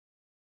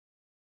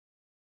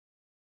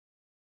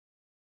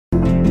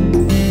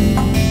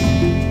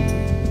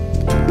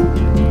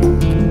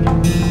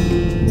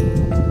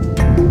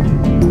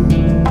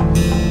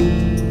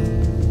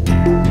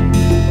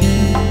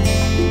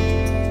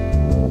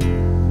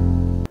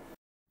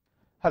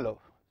Hello.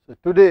 So,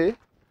 today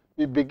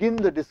we begin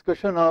the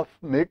discussion of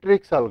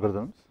matrix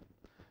algorithms.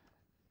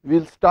 We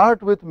will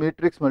start with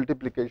matrix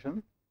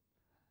multiplication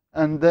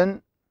and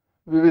then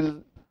we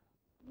will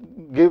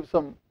give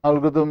some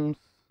algorithms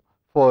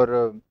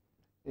for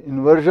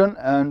inversion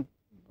and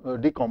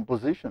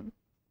decomposition.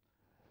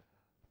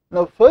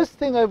 Now, first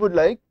thing I would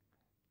like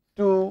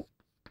to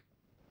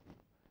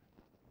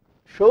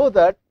show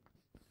that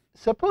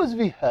suppose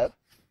we have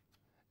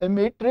a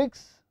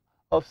matrix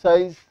of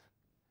size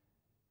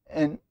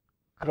n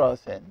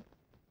cross n,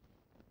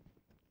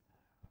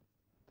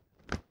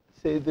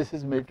 say this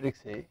is matrix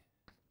A,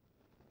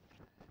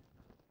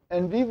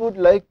 and we would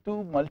like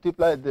to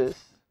multiply this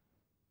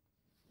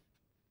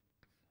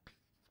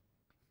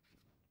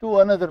to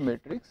another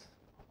matrix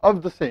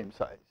of the same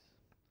size,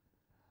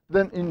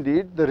 then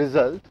indeed the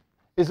result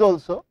is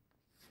also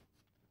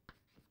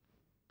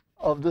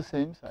of the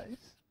same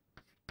size.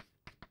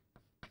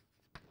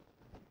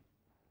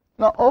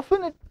 Now,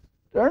 often it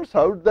turns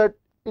out that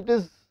it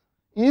is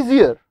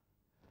easier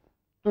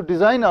to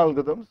design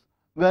algorithms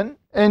when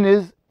n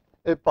is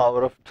a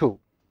power of 2.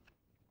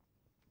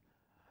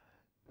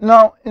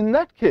 Now, in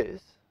that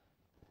case,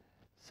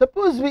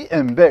 suppose we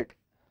embed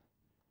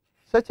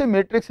such a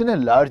matrix in a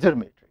larger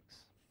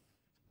matrix,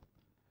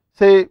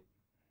 say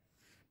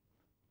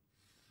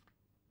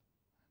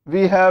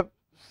we have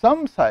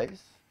some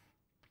size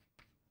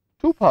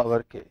 2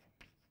 power k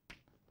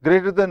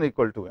greater than or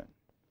equal to n.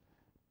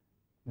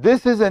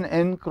 This is an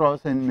n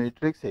cross n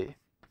matrix A,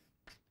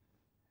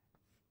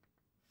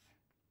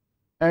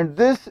 and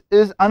this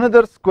is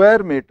another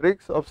square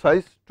matrix of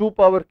size 2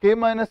 power k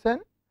minus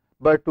n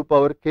by 2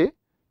 power k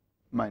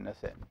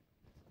minus n,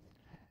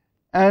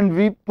 and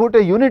we put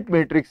a unit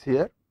matrix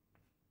here,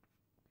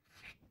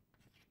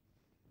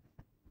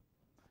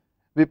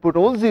 we put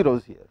all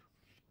zeros here,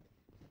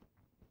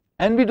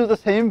 and we do the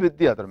same with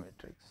the other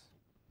matrix.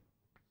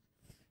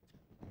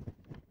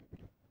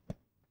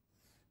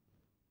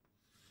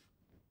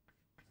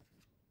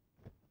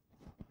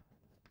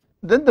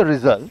 Then the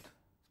result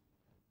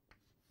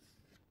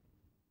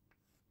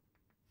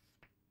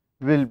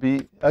will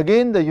be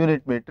again the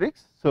unit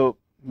matrix. So,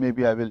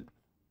 maybe I will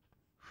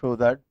show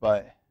that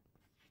by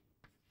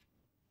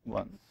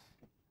ones,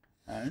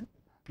 and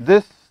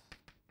this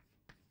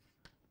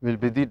will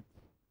be the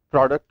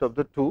product of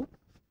the two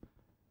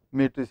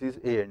matrices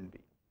A and B.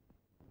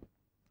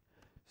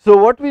 So,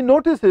 what we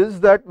notice is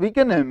that we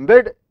can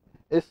embed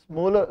a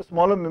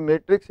smaller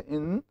matrix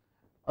in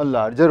a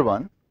larger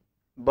one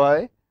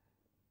by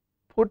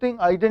putting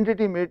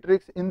identity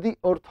matrix in the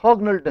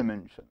orthogonal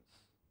dimensions,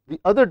 the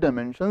other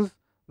dimensions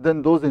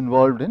than those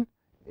involved in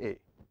A.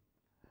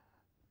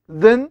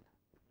 Then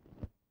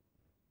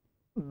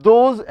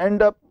those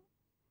end up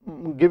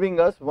giving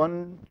us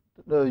one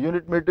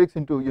unit matrix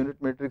into unit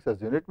matrix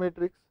as unit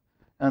matrix,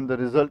 and the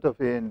result of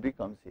A and B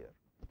comes here.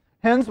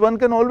 Hence, one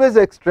can always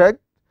extract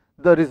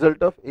the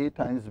result of A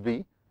times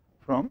B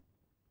from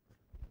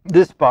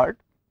this part.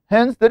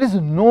 Hence, there is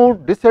no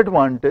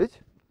disadvantage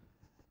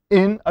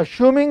in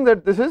assuming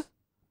that this is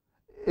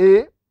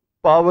a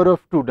power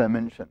of 2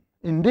 dimension.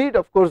 Indeed,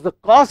 of course, the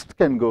cost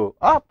can go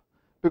up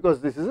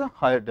because this is a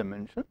higher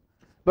dimension,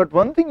 but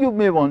one thing you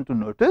may want to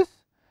notice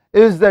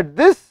is that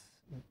this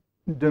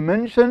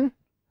dimension,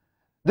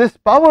 this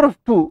power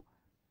of 2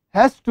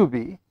 has to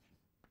be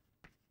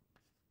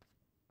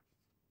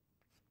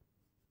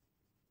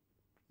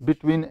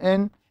between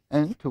n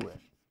and 2n,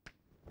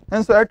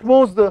 and so at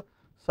most the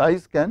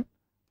size can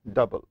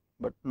double,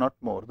 but not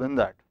more than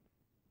that.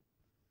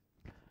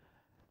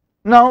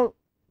 Now,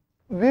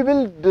 we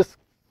will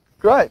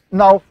describe,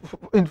 now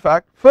in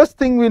fact first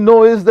thing we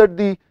know is that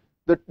the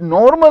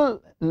normal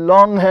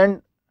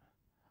longhand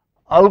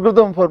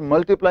algorithm for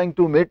multiplying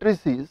two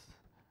matrices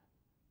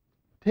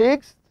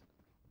takes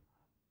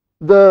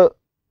the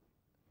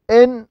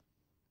n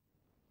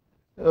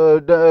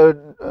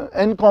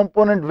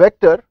component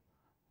vector,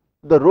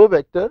 the row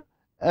vector,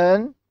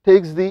 and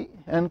takes the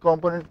n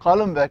component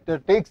column vector,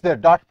 takes their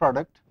dot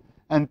product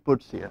and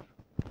puts here,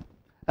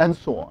 and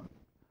so on.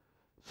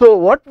 So,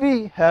 what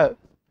we have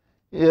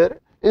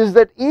here is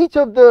that each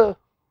of the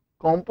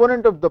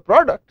component of the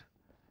product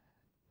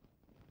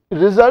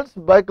results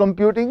by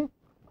computing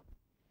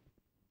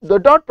the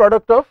dot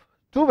product of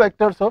two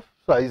vectors of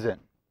size n.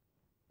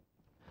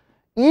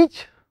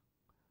 Each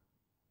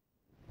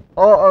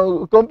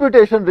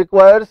computation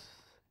requires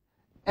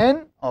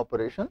n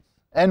operations,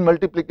 n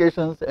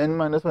multiplications, n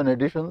minus 1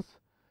 additions,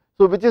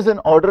 so which is an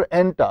order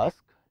n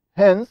task.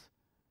 Hence,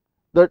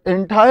 the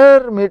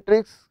entire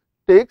matrix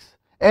takes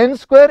n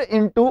square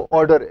into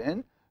order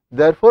n,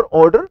 therefore,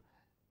 order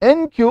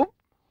n cube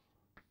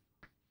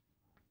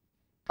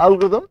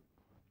algorithm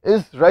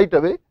is right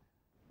away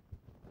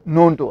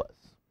known to us.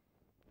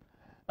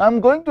 I am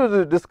going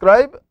to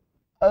describe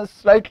a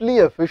slightly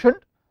efficient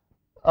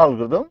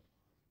algorithm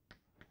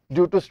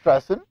due to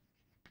Strasson's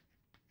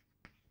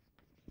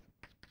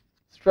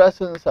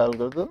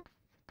algorithm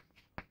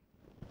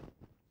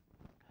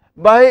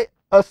by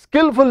a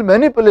skillful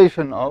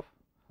manipulation of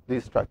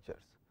these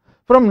structures.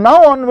 From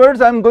now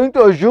onwards I am going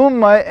to assume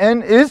my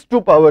n is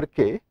 2 power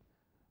k,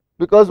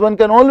 because one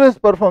can always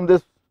perform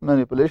this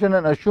manipulation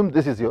and assume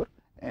this is your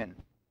n.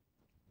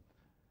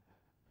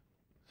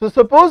 So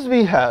suppose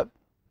we have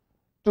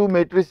two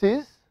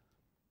matrices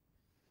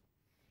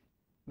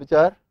which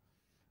are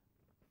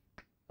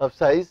of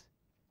size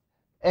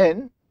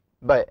n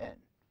by n.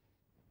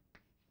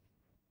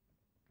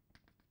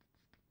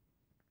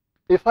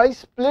 If I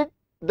split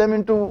them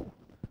into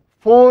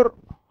 4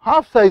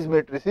 half size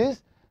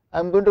matrices, I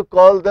am going to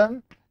call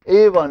them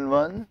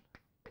A11,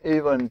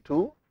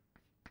 A12,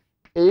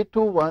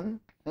 A21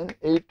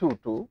 and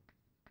A22,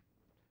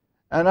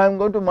 and I am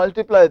going to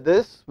multiply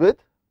this with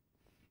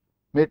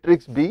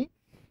matrix B.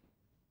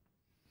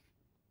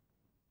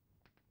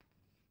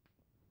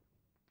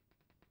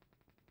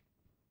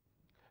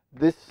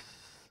 This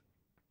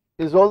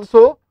is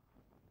also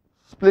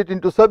split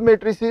into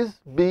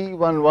submatrices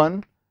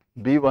B11,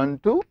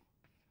 B12,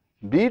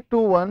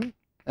 B21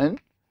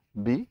 and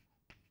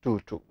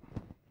B22.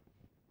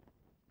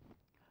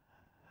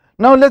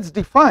 Now let us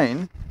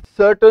define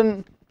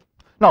certain,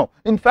 now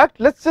in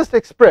fact let us just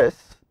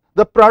express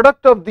the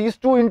product of these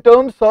two in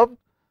terms of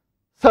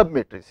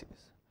submatrices.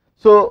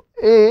 So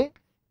A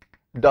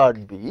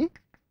dot B,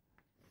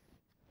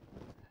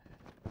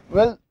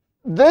 well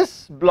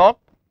this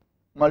block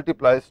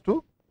multiplies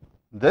to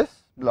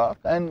this block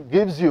and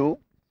gives you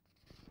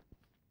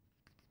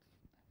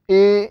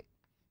A11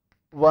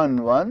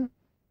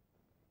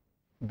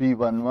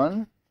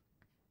 B11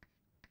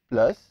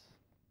 plus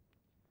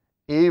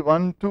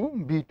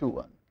A12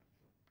 B21,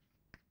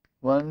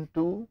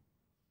 12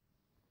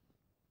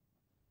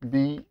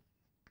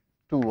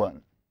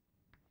 B21.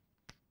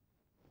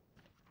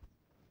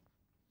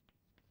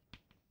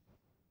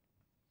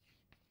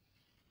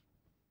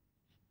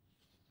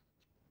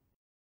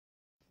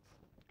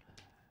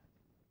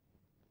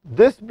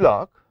 This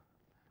block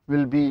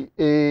will be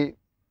A11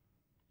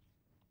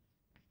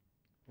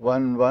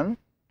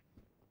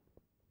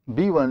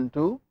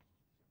 B12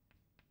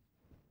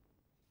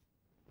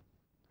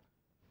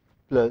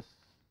 plus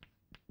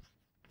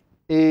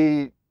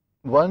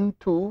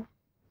A12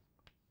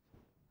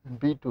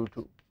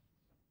 B22.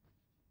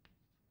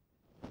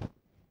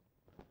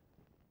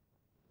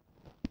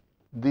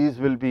 These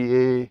will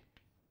be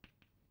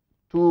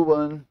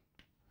A21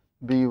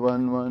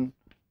 B11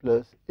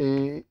 plus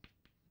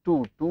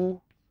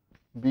A22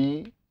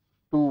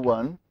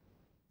 B21,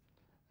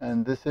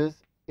 and this is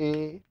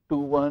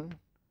A21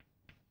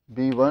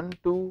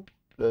 B12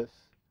 plus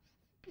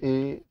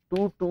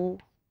A22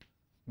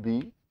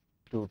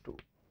 B22.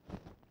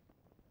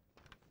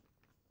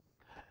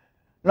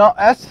 Now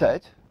as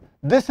such,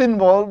 this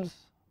involves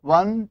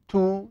 1,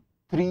 2,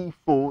 3,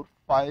 4,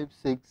 5,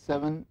 6,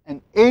 7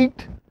 and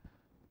 8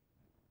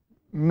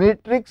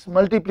 matrix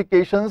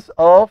multiplications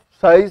of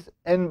size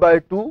n by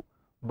 2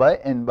 by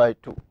n by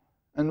 2,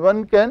 and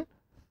one can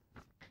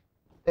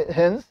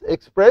hence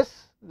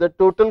express the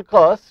total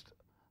cost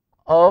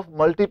of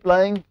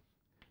multiplying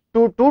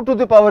 2 to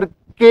the power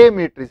k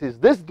matrices.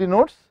 This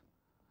denotes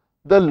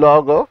the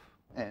log of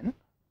n.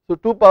 So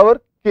 2 power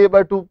k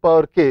by 2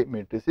 power k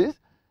matrices.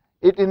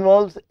 It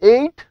involves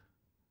 8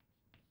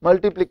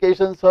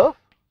 multiplications of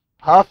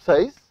half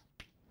size.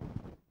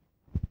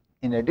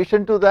 In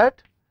addition to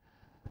that,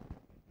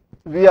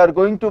 we are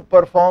going to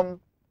perform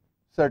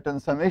certain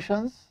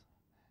summations,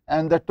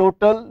 and the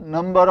total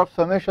number of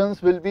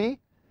summations will be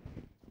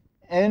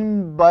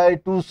n by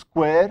 2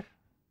 square,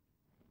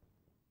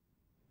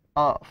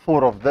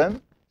 4 of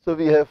them. So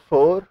we have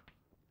 4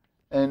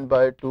 n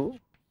by 2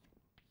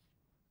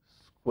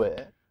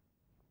 square.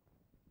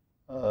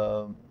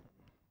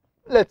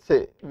 Let us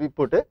say we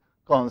put a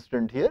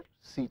constant here,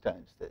 c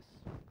times this,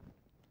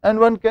 and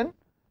one can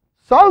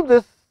solve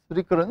this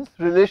recurrence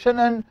relation,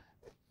 and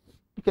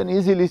you can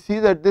easily see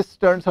that this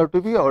turns out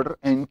to be order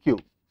n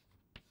cube,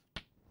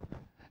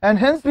 and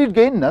hence we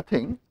gain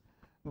nothing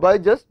by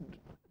just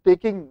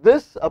taking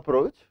this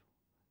approach.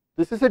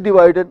 This is a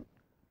divide and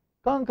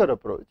conquer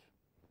approach,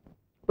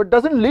 but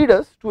does not lead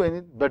us to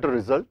any better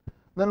result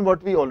than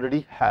what we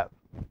already have.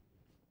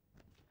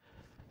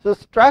 So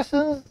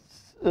Strassen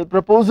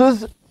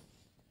proposes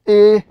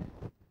a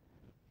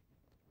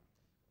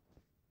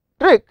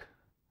trick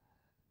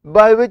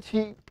by which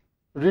he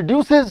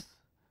reduces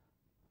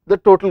the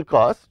total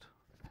cost,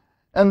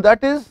 and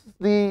that is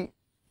the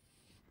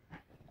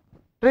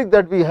trick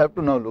that we have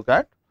to now look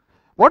at.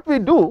 What we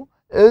do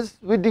is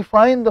we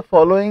define the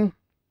following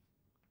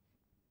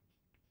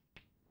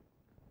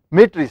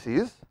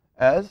matrices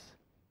as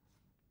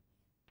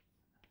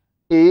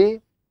A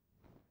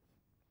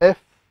F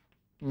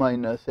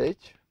minus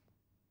H,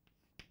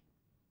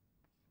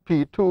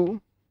 P2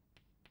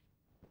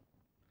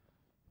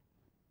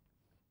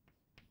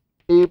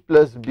 A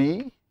plus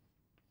B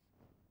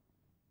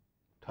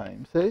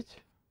times H,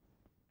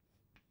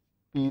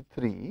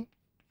 P3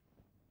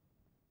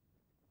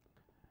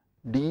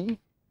 D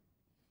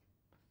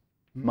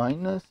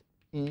minus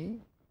E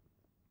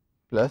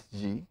plus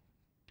G,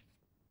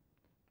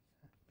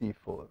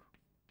 P4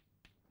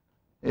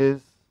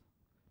 is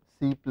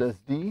C plus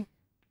D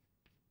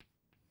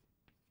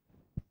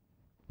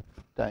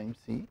times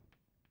C.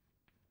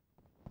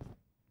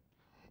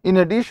 In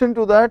addition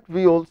to that,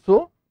 we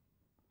also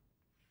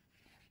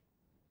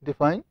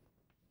define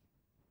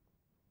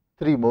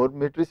 3 more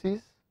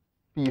matrices.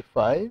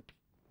 P5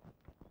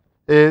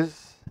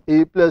 is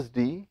A plus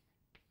D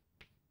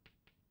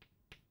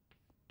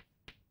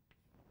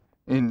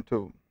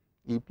into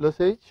E plus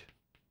H.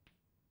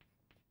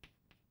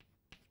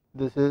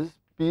 This is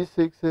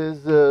P6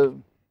 is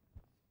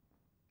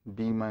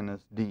B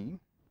minus D,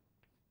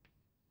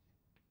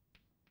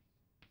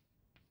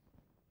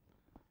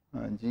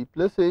 G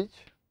plus H,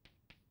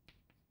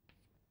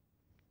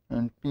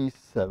 and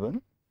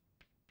P7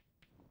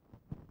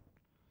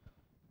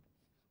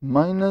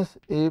 minus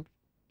A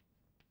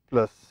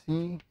plus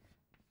C,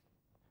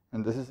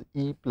 and this is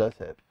E plus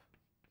F.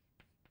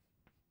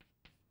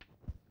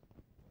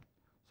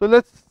 So,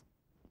 let us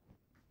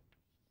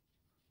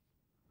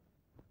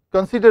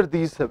consider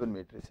these 7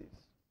 matrices.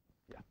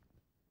 Yeah.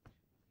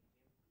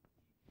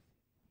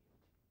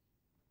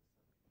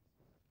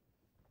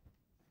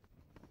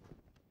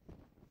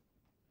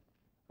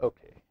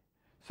 Okay.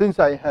 Since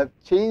I have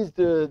changed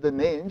the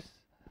names,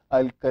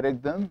 I will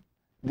correct them.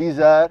 These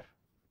are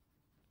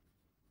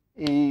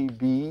A,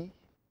 B,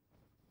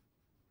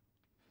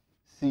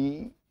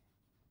 C,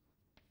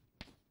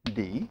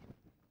 D,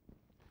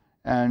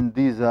 and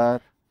these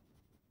are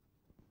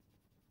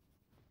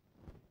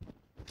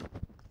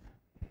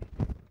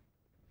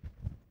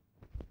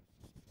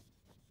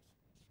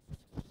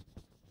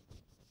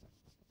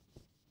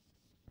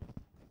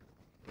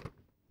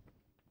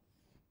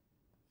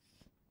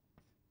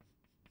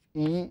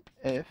E,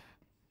 F,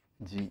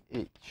 G,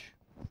 H.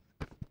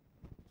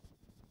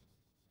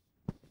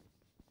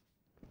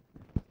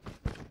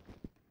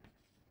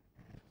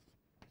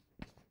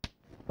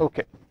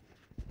 Okay.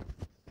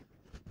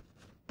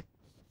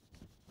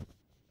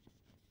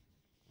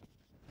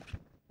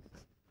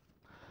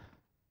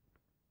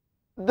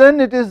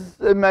 Then it is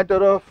a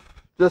matter of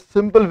just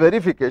simple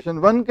verification.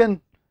 One can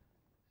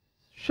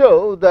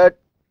show that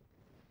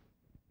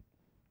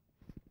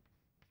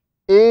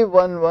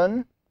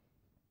A11.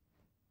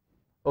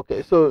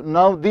 Okay, so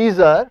now these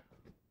are,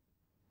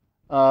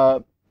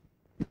 now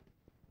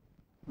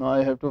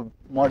I have to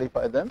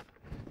modify them.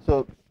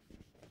 So,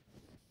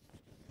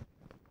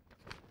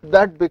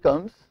 that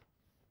becomes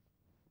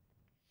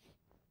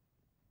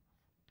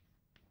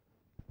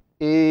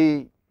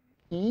A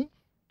E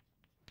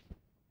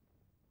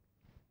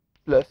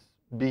plus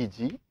B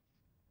G,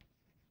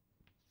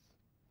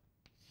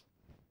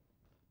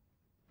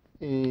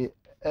 A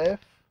F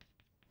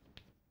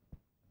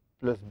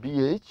plus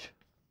B H,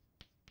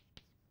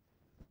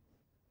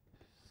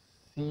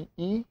 C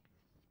E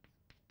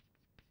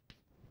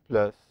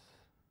plus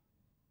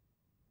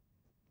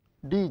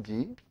D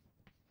G,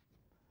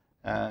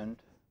 and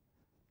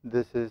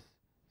this is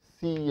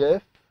C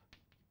F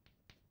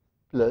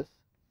plus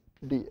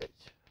D H.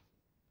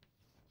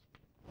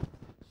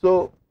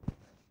 So,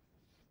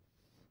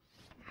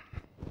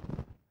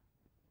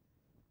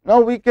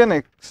 now we can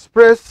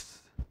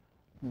express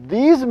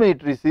these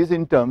matrices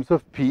in terms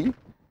of P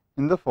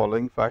in the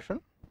following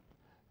fashion.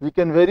 We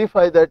can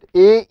verify that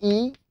A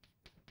E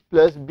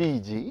plus B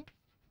G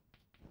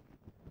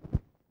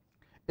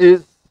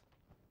is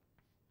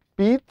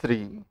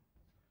P3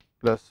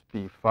 plus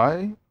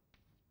P5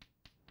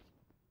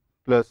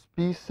 plus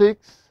P6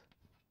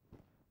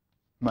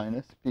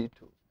 minus P2.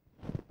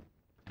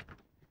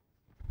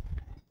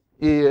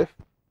 AF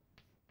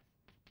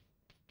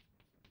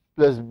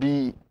plus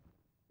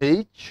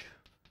BH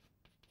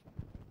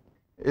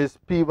is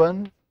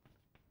P1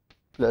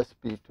 plus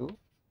P2.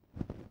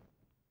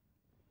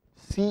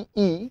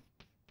 CE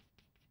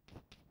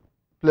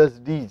plus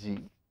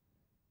DG,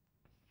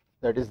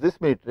 that is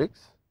this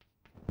matrix,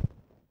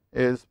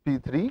 is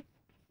P3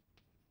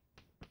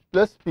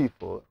 plus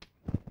P4,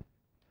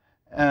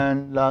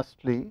 and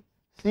lastly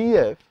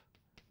CF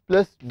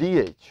plus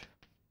DH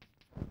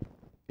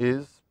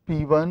is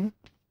P1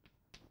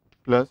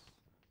 plus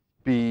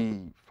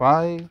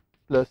P5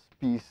 plus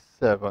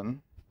P7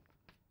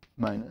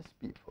 minus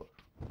P4.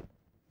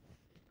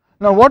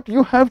 Now, what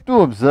you have to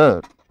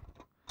observe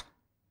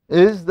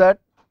is that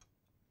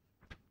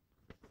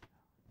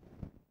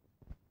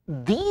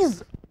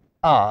these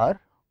are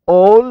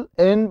all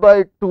n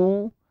by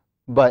 2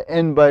 by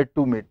n by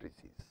 2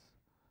 matrices,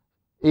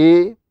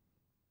 A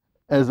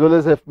as well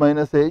as F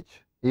minus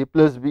H, A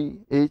plus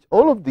B, H,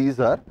 all of these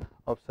are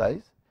of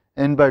size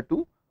n by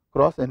 2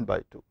 cross n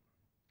by 2.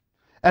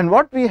 And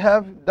what we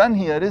have done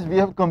here is we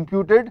have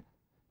computed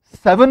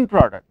 7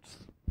 products,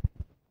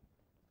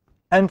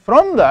 and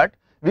from that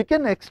we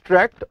can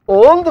extract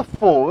all the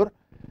 4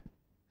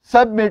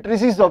 sub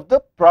matrices of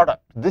the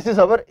product. This is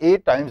our A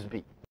times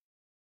B.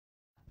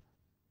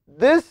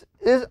 This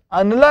is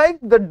unlike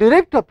the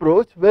direct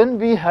approach when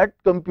we had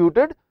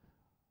computed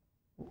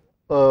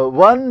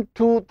 1,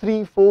 2,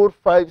 3, 4,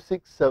 5,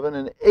 6, 7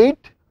 and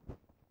 8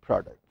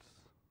 products.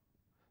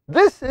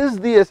 This is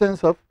the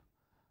essence of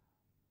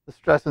the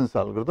Strasson's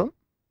algorithm,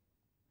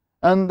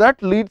 and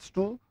that leads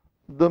to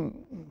the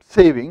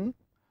saving,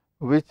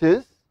 which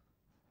is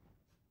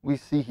we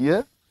see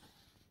here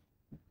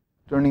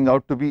turning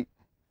out to be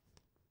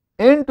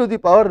n to the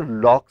power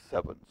log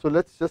 7. So,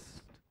 let us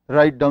just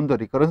write down the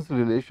recurrence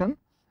relation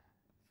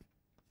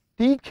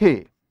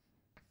Tk.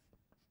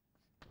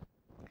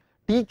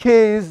 Tk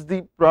is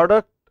the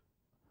product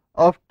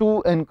of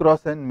two n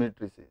cross n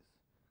matrices,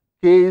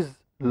 k is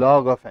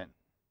log of n.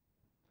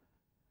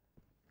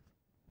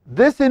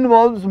 This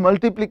involves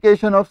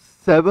multiplication of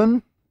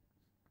 7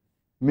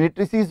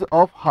 matrices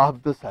of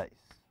half the size.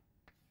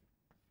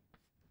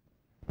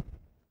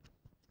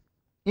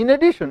 In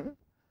addition,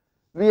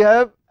 we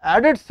have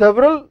added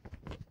several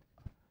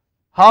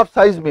half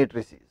size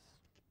matrices,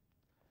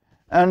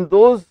 and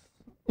those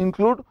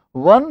include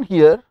 1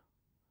 here,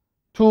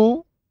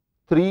 2,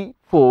 3,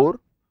 4,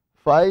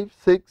 5,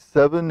 6,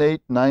 7,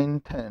 8, 9,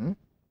 10,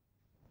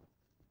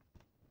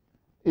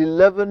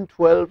 11,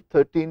 12,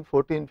 13,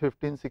 14,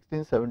 15,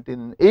 16, 17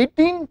 and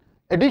 18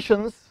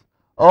 additions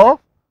of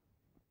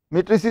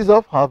matrices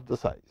of half the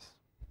size.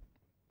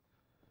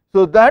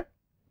 So, that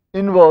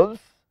involves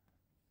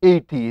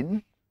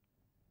 18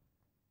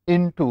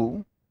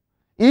 into,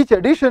 each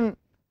addition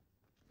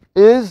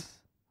is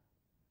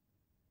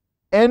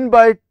n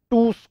by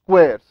 2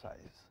 square size.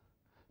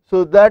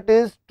 So, that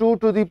is 2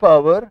 to the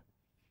power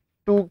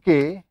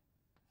 2k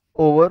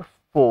over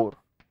 4,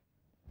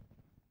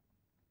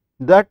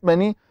 that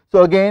many.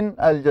 So, again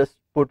I will just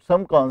put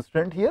some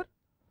constant here,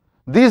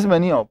 these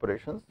many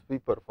operations we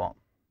perform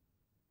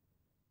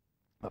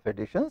of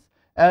additions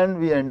and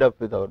we end up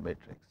with our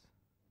matrix.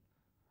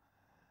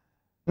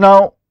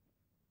 Now,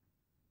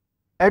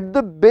 at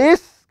the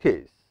base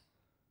case,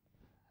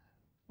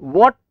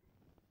 what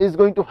is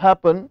going to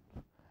happen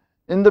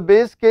in the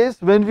base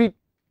case? When we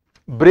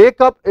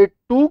break up a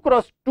 2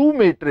 cross 2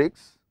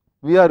 matrix,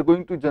 we are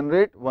going to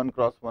generate 1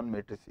 cross 1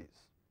 matrices,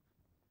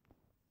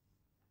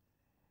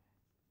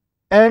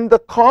 and the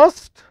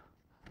cost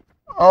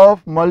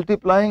of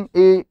multiplying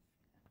a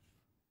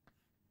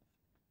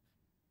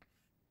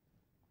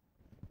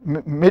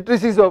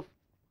matrices of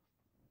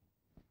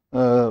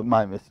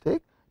my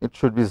mistake, it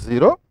should be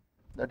 0,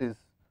 that is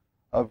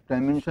of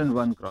dimension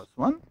 1 cross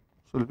 1.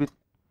 So, will be,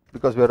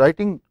 because we are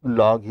writing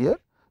log here,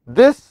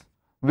 this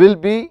will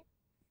be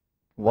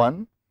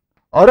 1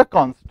 or a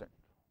constant,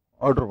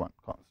 order 1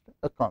 constant,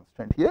 a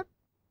constant here.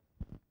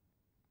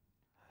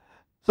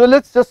 So,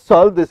 let us just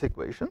solve this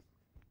equation.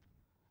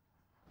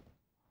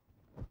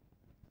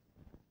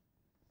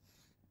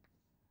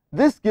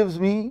 This gives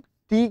me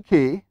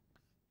Tk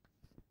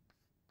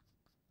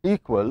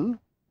equal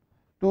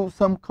to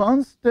some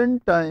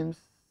constant times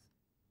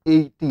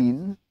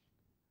 18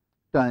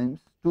 times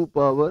 2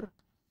 power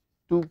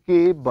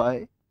 2k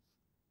by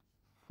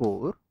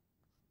 4 .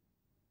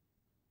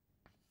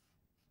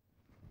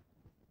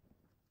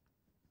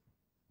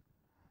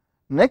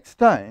 Next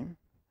time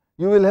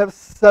you will have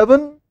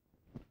 7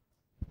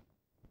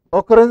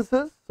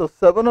 occurrences. So,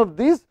 7 of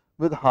these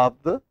with half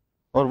the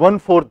or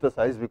 1/4 the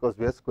size, because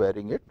we are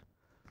squaring it.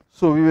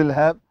 So, we will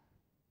have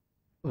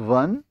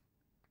 1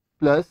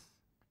 plus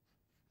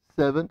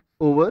 7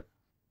 over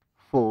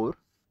 4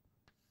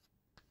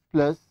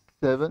 plus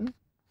 7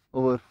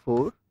 over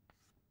 4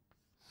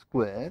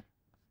 square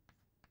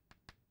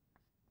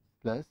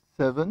plus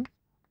 7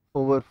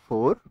 over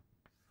 4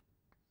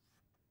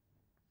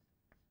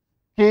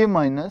 k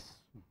minus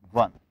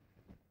 1.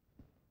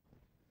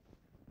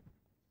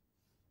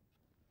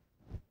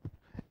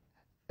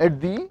 At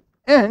the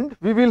end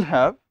we will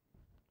have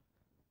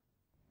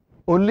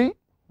only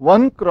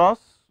 1 cross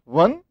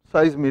 1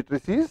 size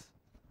matrices,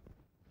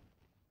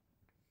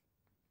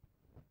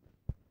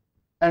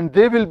 and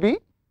they will be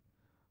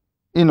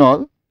in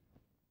all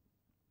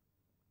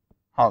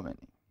how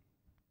many?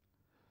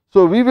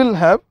 So, we will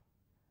have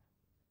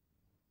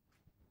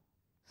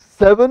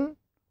 7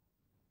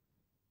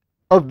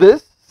 of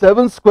this,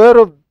 7 square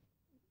of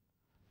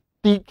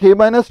t k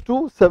minus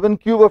 2, 7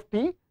 cube of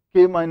t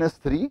k minus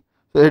 3.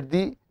 So, at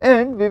the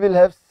end we will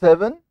have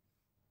 7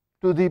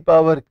 to the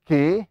power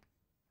k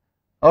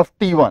of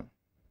t1,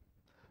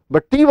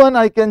 but t1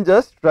 I can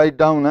just write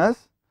down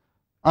as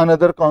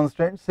another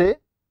constant, say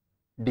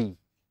d.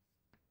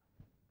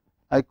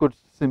 I could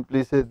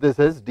simply say this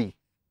as d.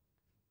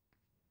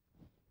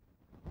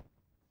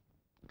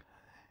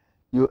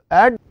 You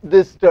add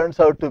this, turns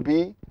out to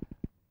be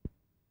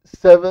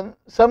 7,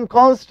 some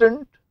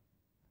constant,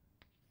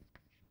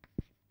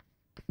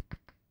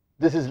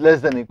 this is less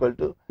than equal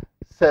to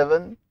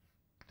 7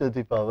 to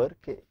the power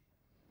k,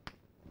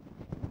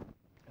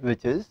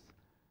 which is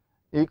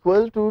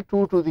equal to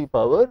 2 to the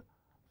power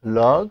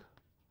log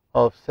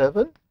of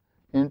 7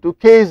 into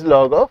k is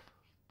log of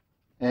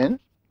n,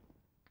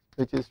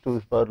 which is 2 to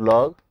the power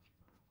log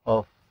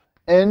of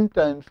n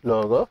times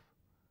log of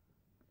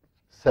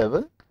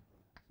 7,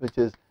 which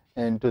is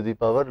n to the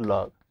power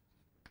log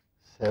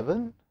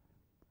 7,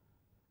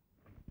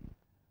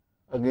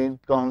 again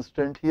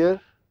constant here,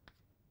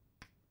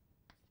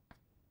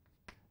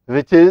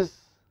 which is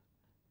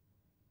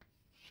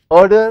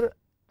order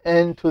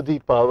n to the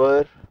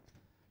power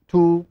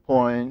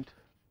 2.5.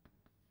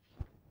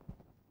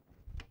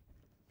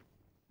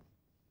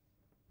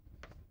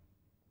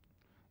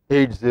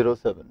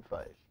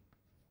 8075,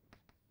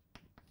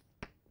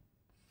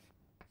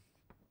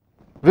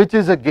 which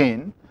is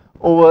again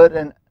over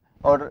an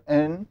order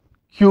n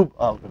cube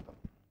algorithm.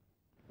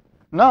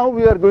 Now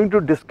we are going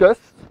to discuss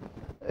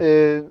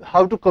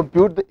how to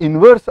compute the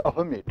inverse of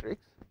a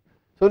matrix.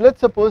 So let's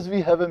suppose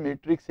we have a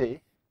matrix A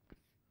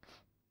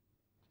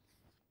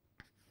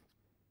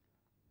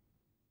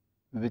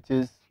which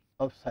is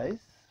of size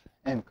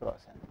n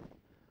cross n.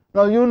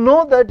 Now you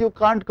know that you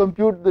can't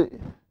compute the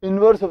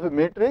inverse of a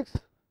matrix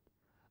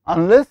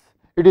unless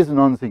it is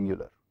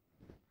non-singular.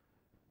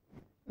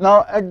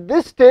 Now at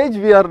this stage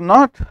we are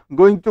not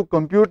going to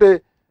compute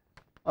a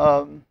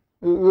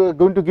we are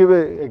going to give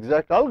a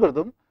exact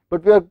algorithm,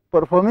 but we are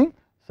performing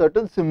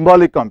certain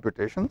symbolic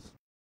computations.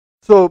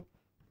 So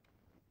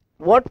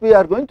what we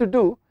are going to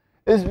do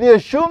is we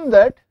assume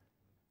that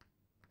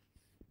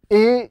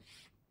A,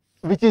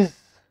 which is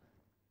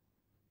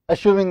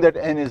assuming that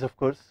n is of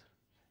course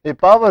a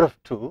power of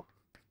 2,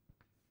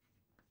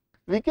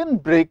 we can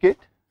break it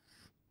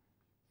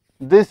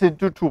this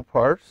into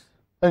 4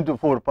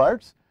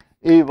 parts,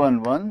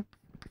 A11,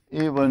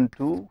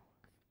 A12,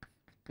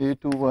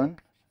 A21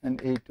 and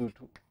A22.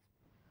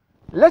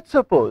 Let us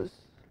suppose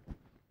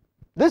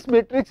this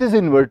matrix is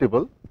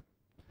invertible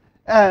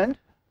and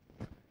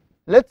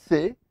let us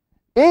say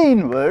A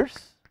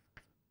inverse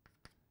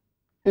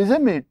is a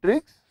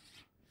matrix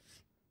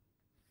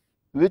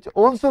which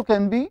also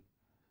can be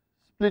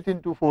split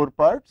into 4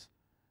 parts,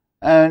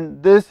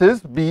 and this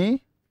is B11,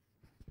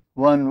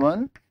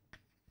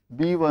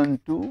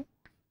 B12,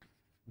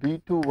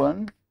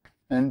 B21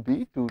 and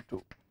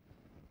B22.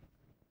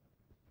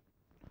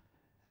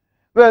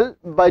 Well,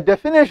 by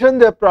definition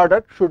their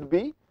product should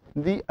be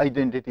the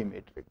identity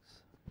matrix.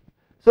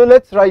 So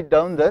let us write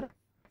down their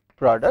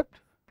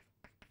product,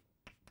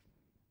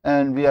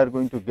 and we are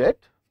going to get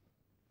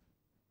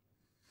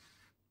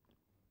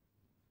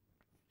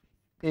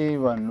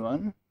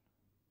A11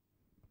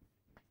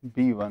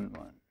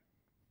 B11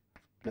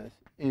 plus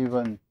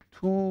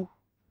A12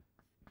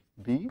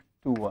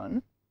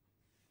 B21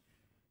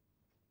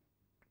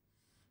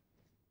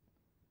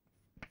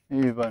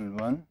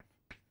 A11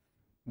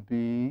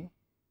 B12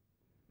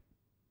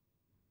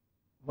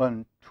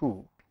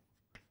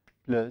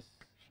 plus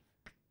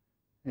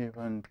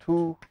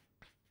A12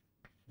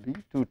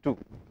 B22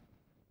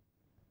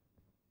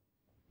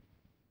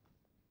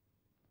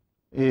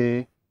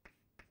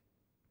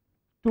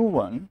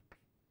 A21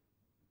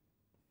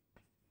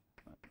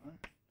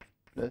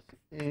 plus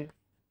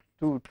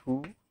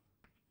A22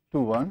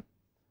 21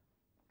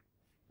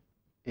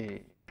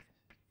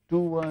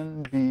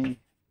 A21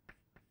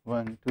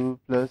 B12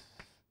 plus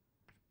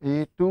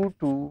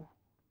A22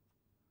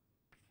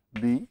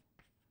 B22.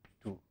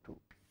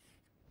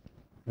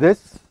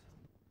 This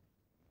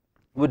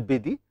would be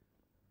the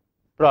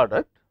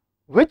product,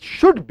 which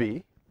should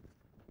be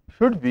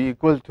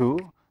equal to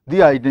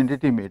the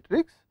identity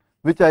matrix,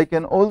 which I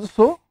can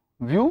also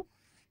view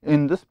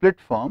in the split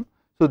form.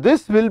 So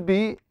this will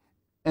be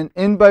an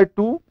n by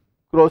 2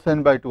 cross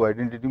n by 2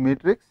 identity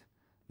matrix.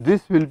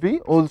 This will be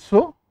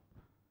also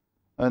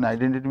an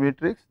identity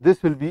matrix.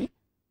 This will be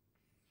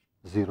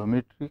 0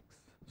 matrix.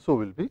 So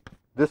will be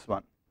this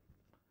one.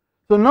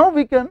 So now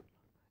we can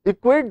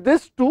equate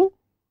this to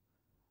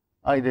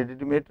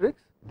identity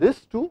matrix,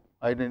 this to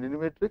identity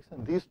matrix,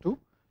 and these two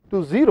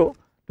to 0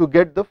 to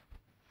get the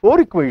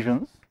 4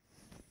 equations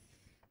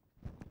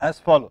as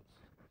follows.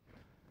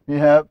 We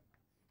have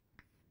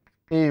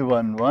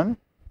A11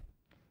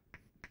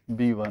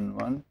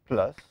 B11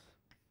 plus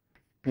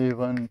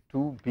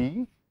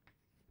A12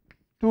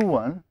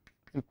 B21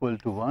 equal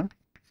to 1.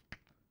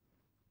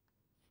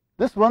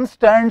 This one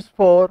stands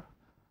for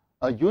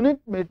a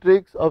unit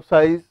matrix of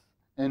size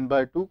n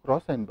by 2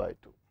 cross n by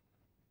 2.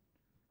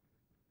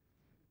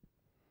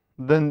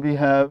 Then we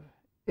have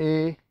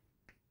A11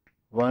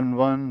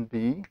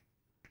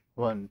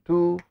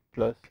 B12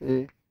 plus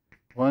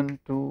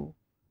A12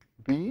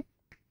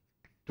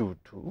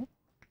 B22.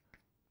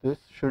 This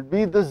should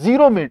be the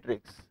 0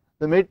 matrix,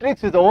 the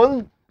matrix with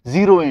all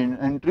 0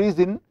 entries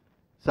in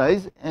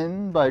size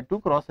n by 2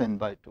 cross n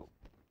by 2.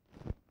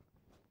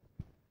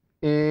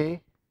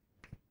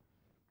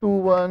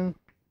 A21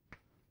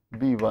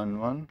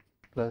 B11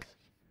 plus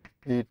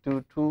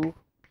A22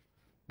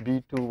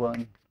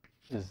 B21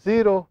 is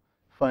 0.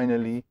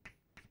 Finally,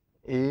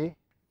 A21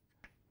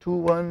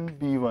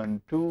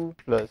 B12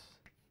 plus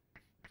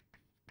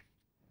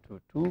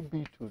 22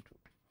 B22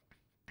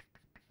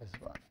 is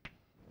 1.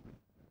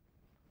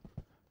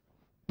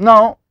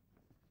 Now,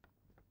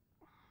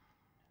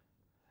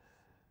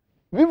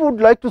 we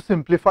would like to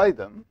simplify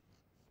them,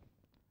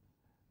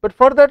 but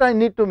for that I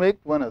need to make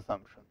one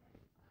assumption.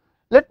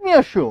 Let me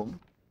assume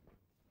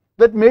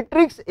that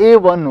matrix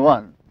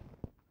A11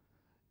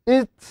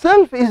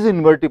 itself is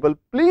invertible.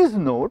 Please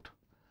note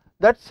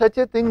that such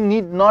a thing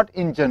need not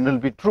in general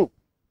be true.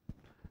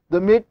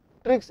 The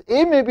matrix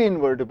A may be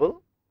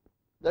invertible,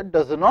 that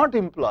does not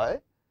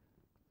imply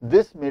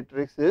this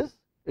matrix is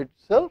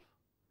itself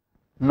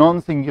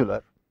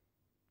non-singular.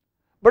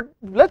 But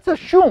let us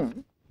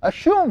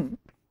assume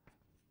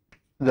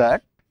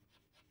that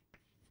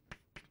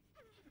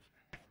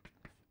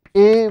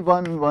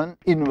A11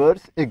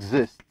 inverse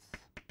exists.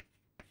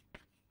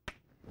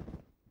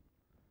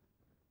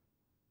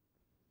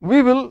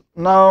 We will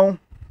now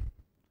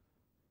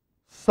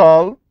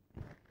solve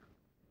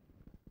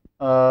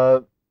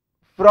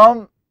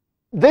from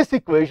this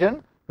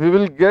equation. We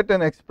will get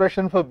an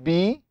expression for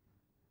B.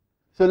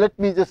 So let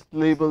me just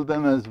label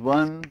them as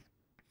 1,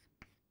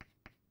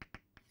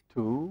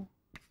 2,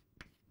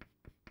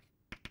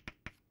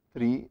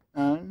 3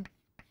 and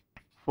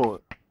 4.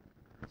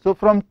 So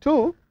from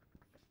 2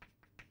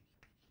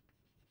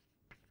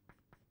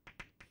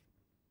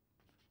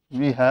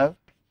 we have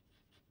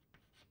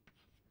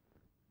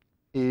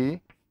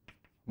A12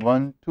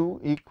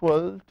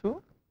 equal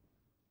to,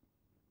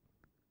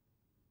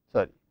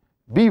 sorry,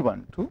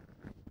 B12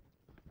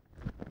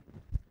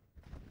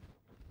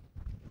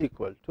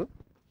 equal to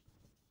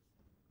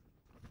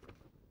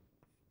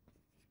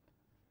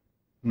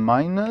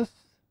minus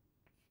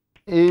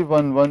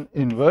A11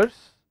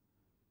 inverse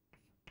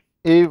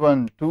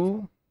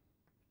A12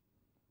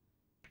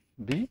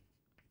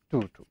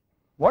 B22.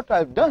 What I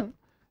have done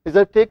is I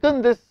have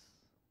taken this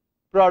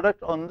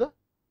product on the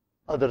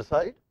other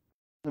side,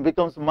 it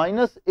becomes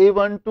minus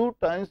A12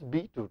 times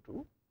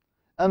B22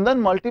 and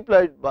then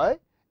multiplied by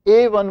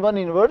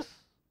A11 inverse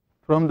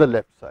from the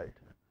left side.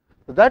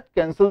 So that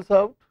cancels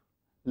out,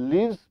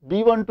 leaves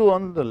B12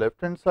 on the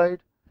left hand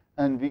side,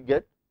 and we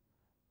get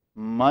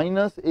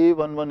minus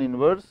A11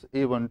 inverse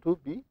A12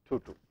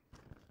 B22.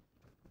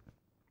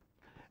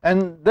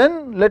 And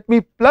then let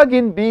me plug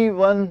in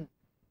B12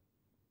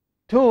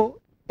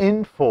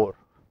 in 4.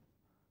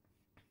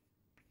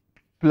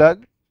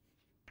 Plug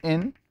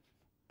in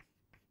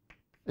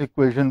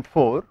equation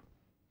 4,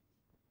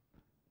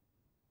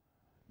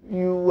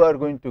 you are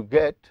going to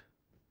get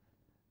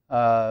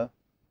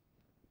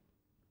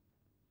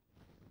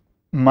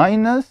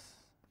minus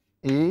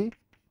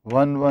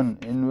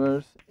A11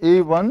 inverse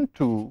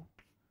A12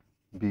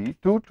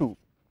 B22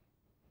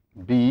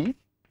 B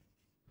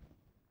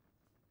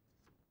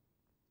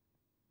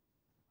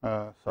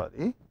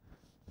sorry,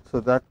 so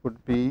that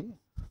would be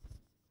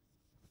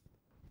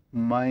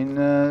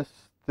minus,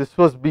 this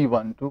was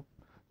B12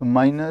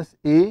 minus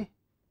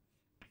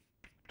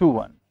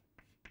A21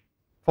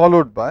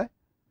 followed by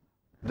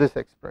this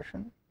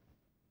expression,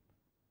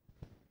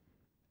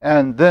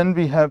 and then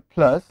we have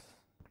plus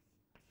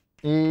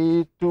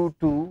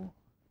A22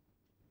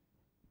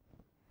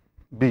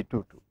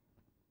 B22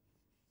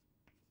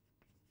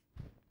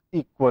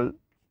 equal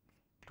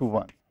to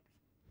 1.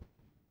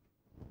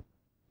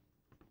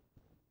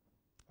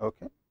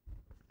 Okay.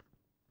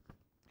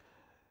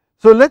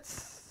 So let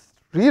us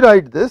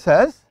rewrite this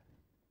as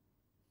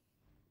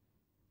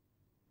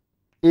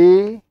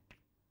A22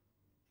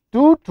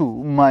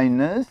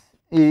 minus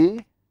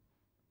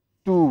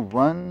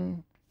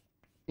A21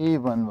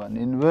 A11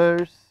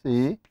 inverse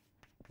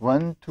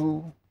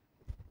A12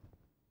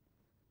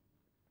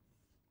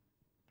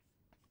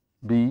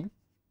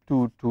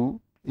 B22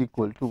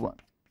 equal to 1.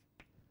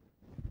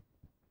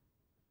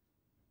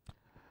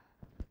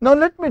 Now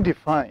let me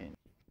define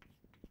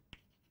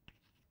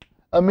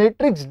a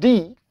matrix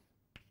D.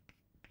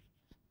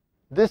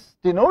 This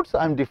denotes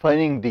I am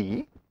defining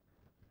D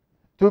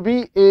to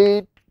be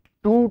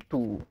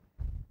A22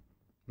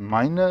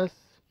 minus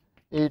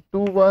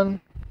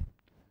A21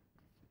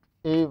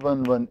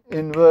 A11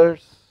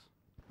 inverse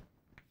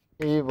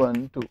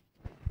A12.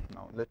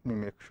 Now let me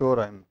make sure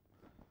I am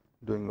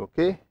doing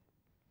okay.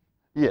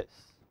 Yes.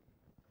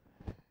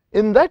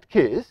 In that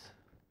case,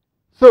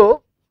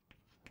 so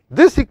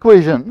this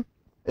equation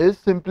is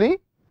simply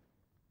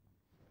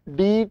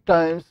D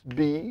times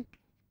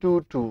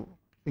B22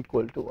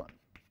 equal to 1.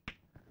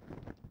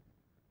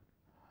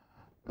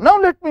 Now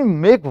let me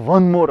make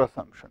one more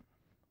assumption.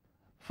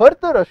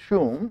 Further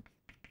assume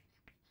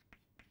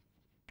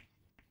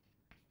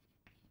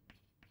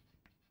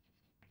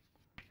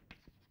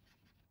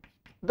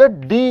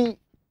that D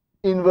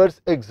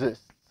inverse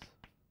exists.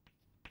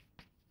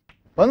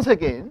 Once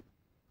again,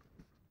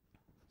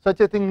 such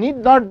a thing need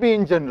not be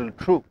in general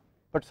true,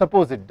 but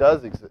suppose it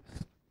does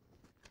exist,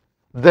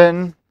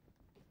 then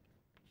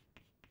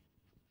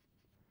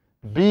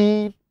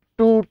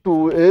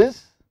B22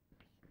 is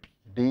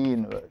D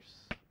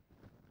inverse.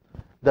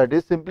 That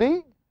is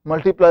simply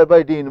multiply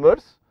by D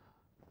inverse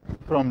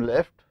from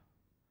left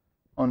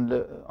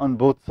on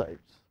both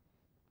sides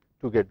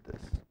to get this.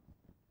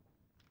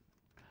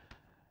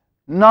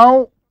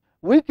 Now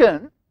we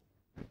can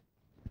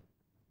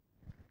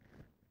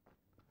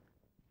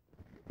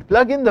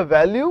plug in the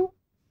value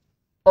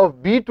of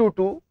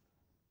B22.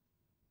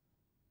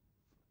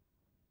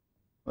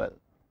 Well,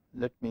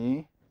 let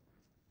me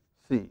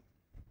see.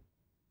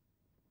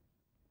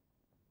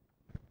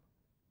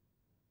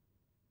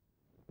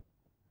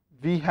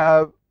 We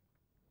have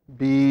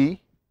B12,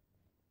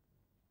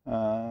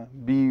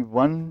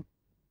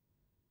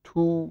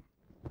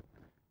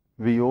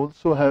 we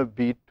also have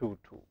B22,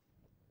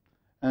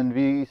 and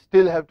we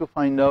still have to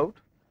find out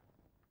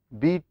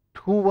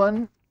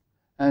B21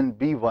 and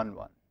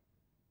B11.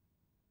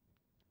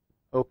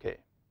 Okay.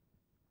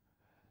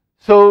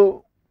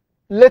 So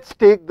let us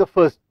take the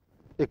first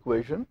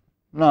equation.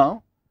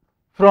 Now,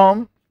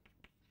 from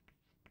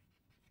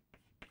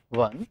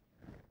 1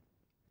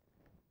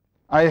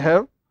 I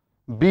have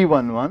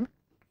B11.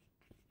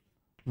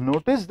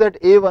 Notice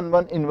that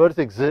A11 inverse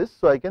exists,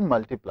 so I can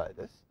multiply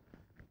this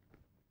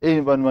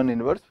A11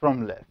 inverse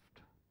from left,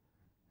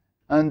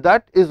 and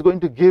that is going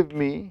to give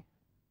me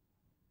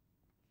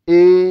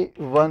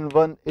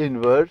A11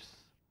 inverse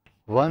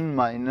 1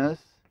 minus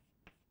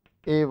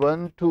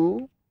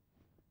A12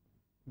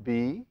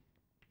 B21.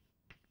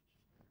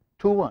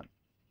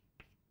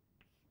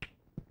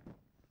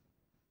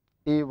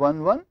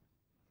 A11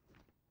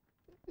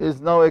 is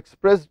now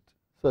expressed,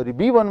 sorry,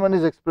 B11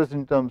 is expressed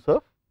in terms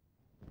of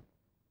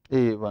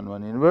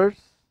A11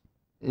 inverse,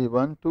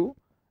 A12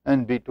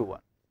 and B21.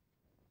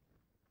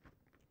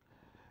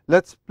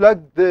 Let us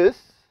plug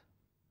this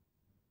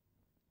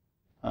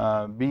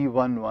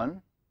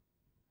B11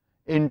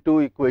 into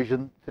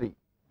equation 3.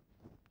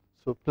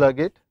 So,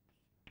 plug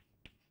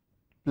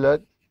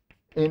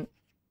in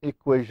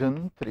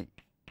equation 3,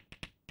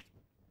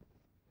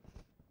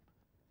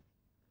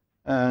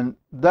 and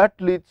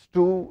that leads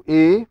to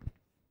A21.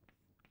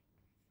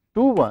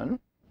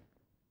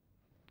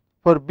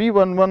 For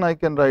B11 I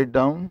can write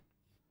down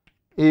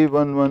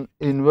A11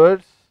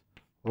 inverse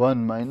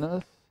 1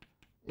 minus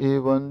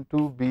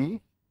A12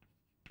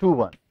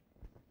 B21,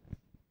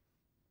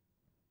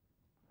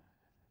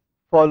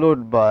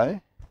 followed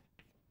by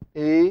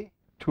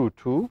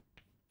A22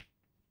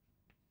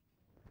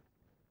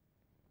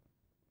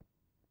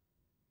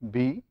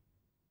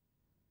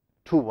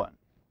 B21.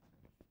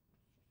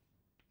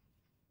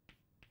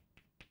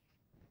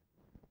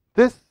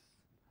 This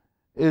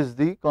is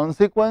the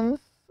consequence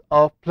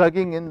of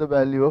plugging in the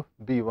value of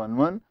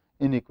B11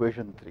 in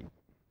equation 3.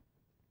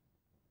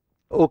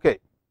 Okay.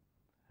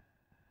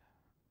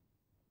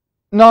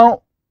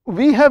 Now,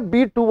 we have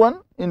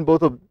B21 in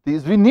both of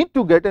these. We need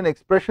to get an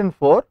expression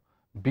for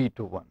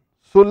B21.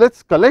 So, let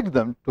us collect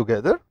them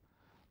together.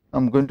 I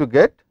am going to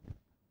get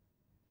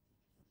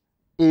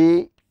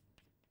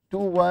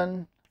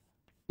A21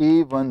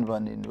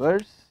 A11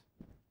 inverse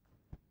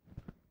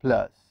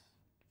plus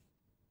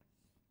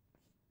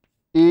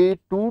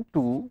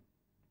A22.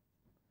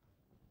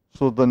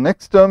 So, the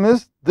next term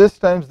is this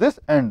times this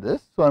and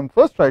this. So, I am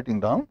first writing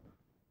down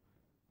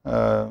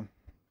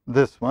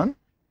this one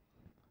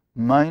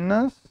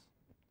minus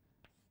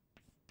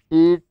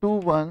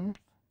A21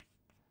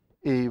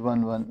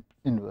 A11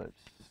 inverse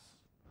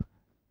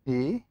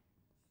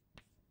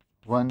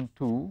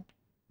A12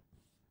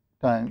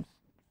 times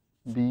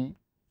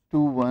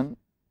B21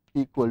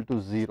 equal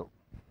to 0.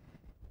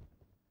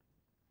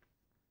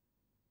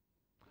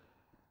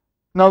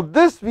 Now,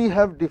 this we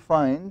have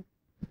defined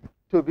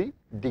to be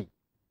D.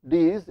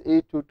 D is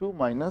A22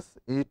 minus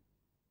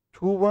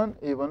A21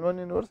 A11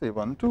 inverse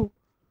A12.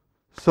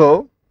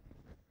 So,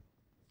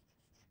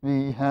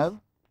 we have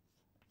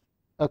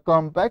a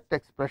compact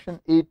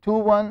expression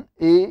A21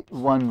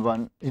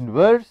 A11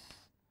 inverse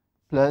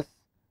plus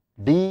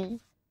D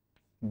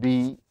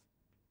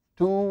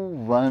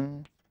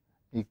B21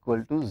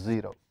 equal to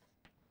 0.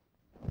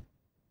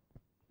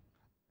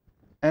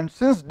 And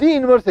since D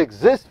inverse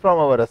exists from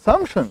our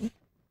assumption,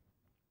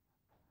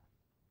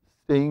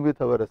 staying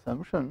with our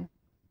assumption,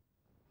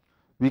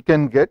 we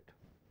can get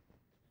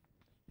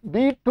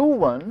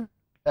B21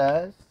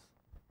 as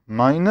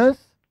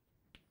minus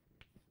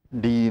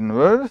D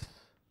inverse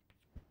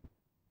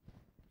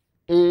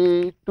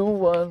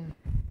A21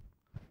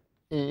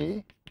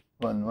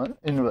 A11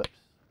 inverse.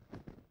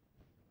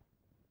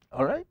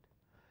 All right.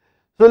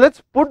 So, let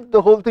us put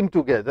the whole thing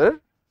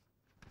together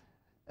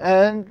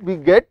and we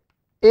get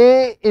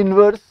A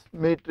inverse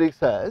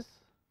matrix as,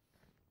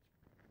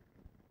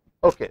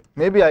 okay,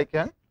 maybe I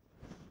can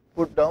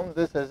put down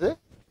this as a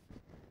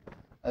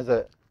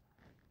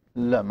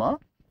lemma.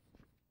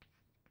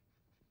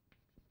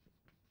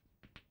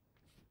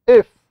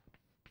 If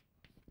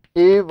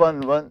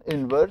A11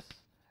 inverse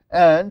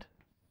and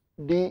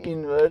D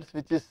inverse,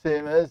 which is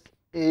same as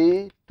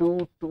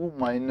A22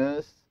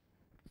 minus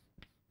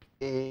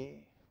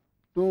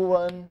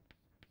A21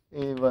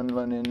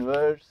 A11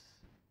 inverse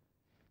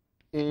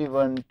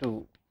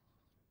A12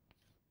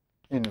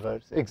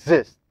 inverse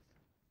exists,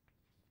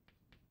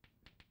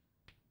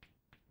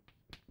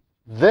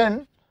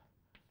 then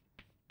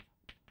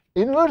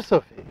inverse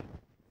of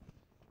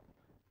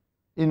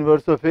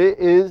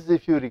A is,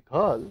 if you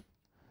recall,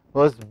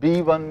 was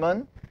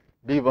B11,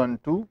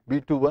 B12,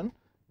 B21,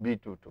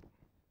 B22,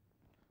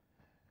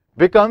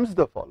 becomes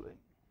the following.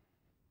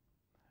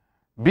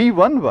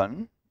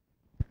 B11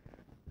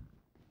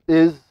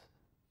 is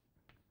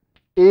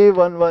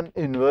A11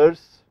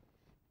 inverse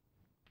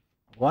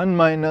 1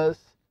 minus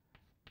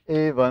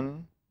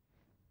A12.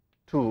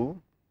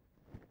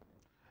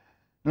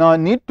 Now, I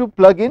need to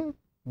plug in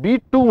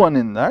B21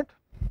 in that,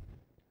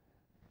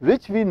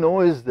 which we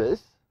know is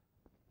this.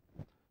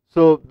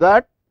 So,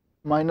 that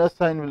minus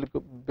sign will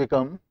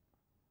become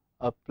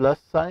a plus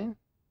sign,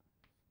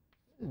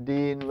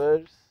 D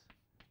inverse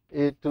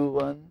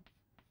A21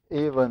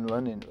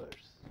 A11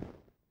 inverse.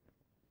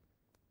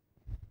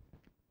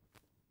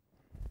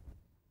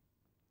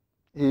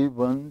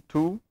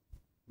 A12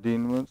 D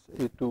inverse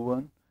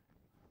A21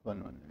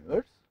 1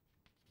 inverse.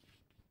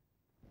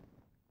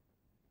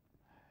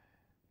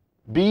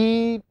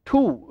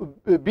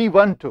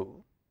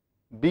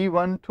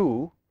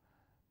 B12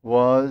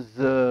 was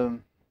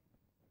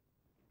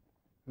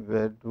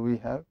where do we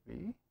have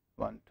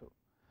B12?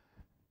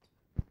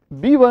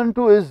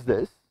 B12 is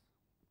this,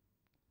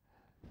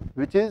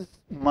 which is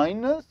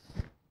minus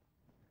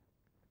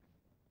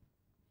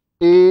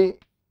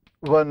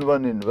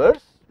A11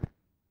 inverse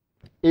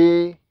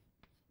A12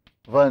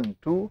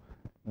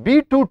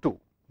 B22,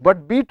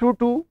 but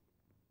B22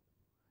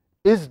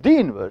 is D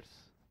inverse.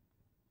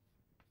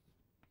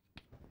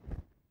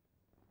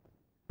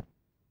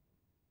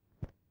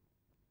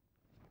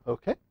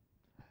 Okay.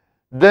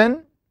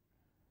 Then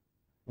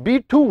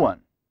B21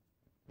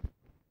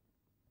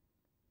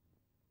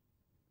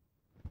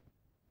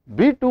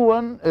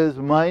 is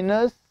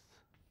minus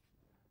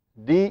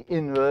D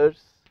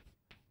inverse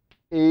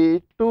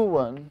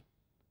A21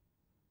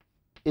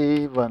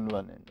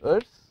 A11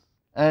 inverse,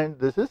 and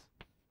this is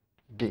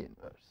D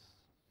inverse.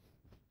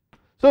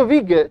 So,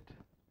 we get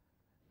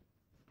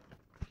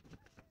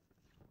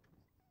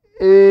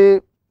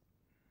a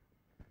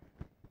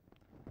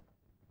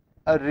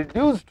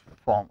reduced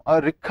form,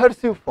 a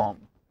recursive form,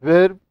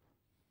 where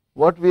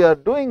what we are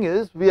doing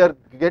is we are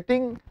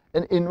getting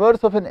an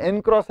inverse of an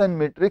n cross n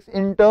matrix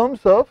in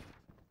terms of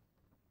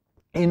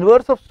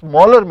inverse of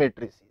smaller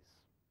matrices.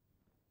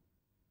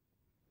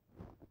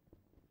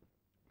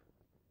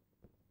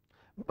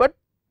 But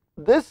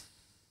this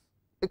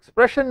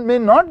expression may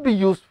not be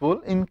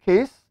useful in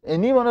case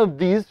any one of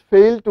these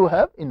fail to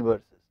have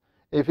inverses.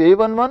 If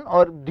A11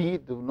 or D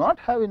do not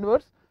have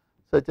inverse,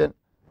 such a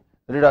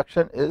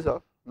reduction is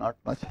of not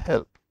much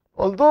help.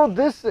 Although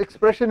this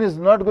expression is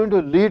not going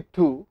to lead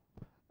to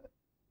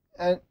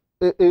an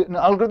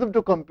algorithm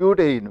to compute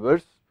A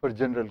inverse for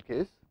general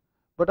case,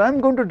 but I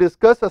am going to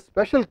discuss a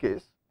special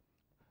case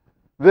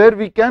where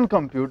we can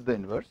compute the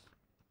inverse,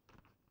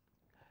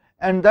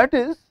 and that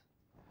is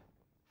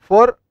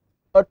for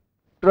a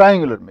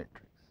triangular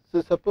matrix.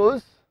 So,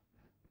 suppose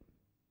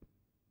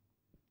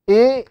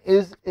A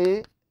is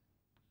a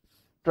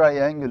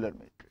triangular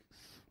matrix.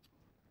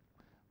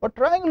 What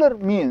triangular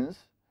means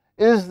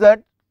is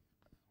that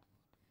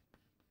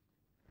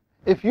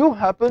if you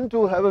happen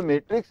to have a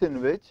matrix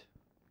in which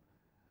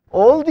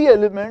all the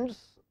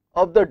elements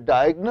of the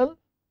diagonal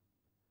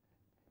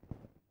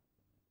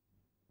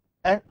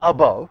and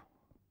above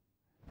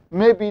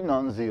may be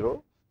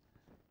non-zero,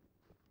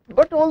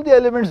 but all the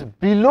elements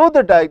below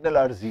the diagonal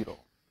are 0.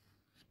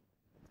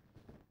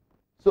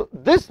 So,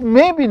 this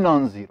may be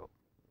non-zero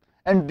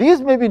and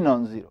these may be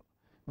non-zero,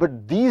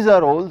 but these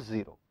are all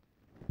 0.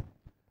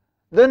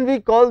 Then we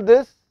call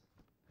this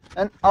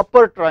an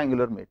upper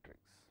triangular matrix.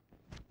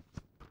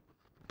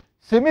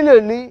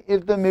 Similarly,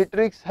 if the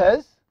matrix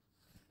has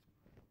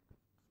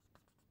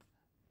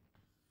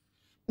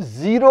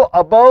 0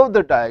 above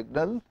the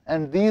diagonal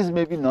and these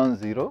may be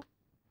non-zero,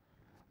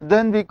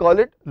 then we call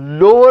it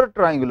lower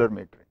triangular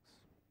matrix.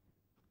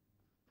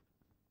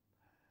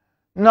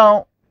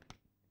 Now,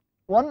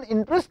 one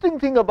interesting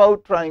thing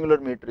about triangular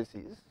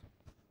matrices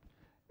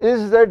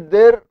is that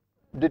their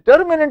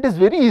determinant is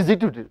very easy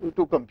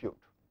to compute.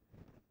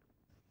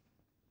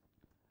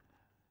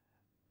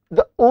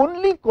 The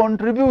only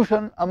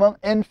contribution among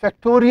n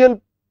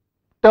factorial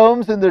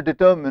terms in the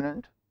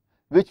determinant,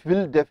 which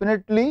will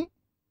definitely,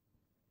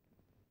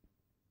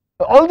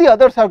 all the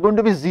others are going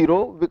to be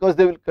 0 because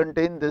they will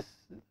contain this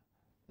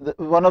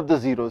one of the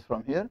zeros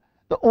from here.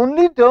 The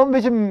only term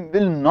which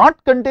will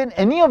not contain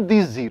any of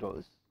these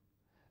zeros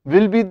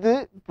will be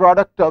the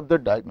product of the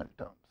diagonal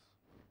terms.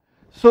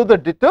 So, the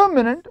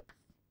determinant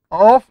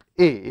of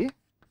A,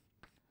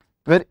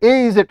 where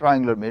A is a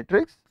triangular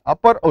matrix,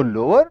 upper or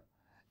lower,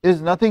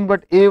 is nothing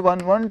but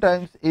A11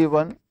 times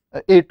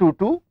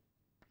A22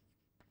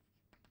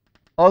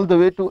 all the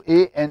way to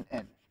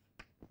ANN.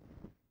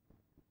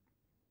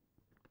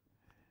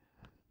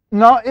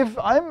 Now, if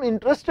I am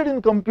interested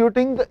in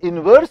computing the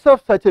inverse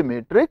of such a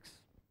matrix,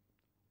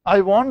 I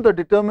want the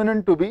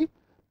determinant to be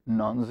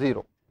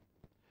non-zero.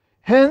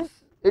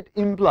 Hence, it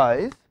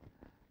implies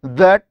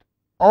that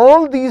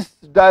all these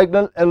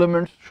diagonal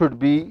elements should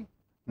be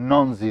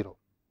non-zero.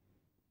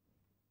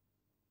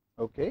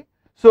 Okay.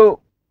 So,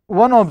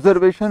 one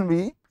observation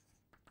we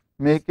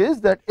make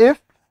is that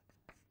if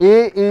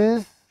A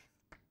is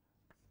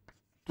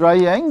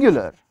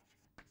triangular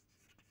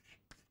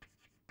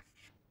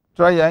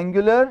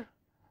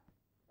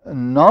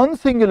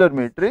non-singular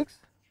matrix,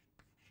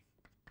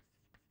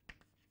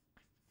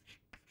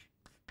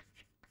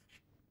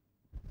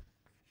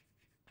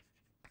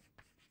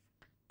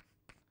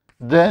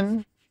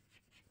 then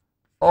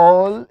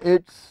all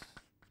its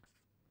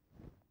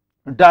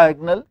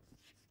diagonal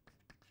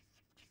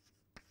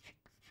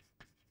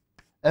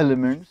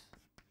elements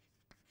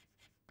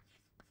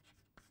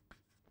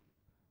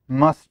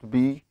must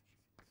be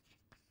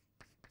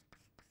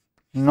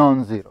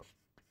non-zero.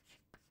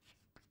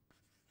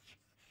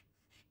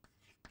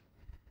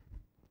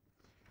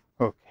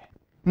 Okay.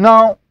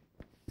 Now,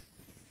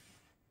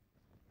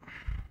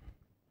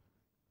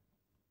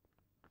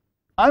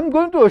 I am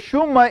going to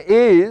assume my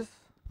A is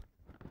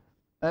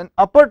an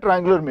upper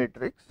triangular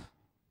matrix,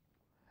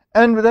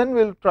 and then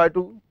we will try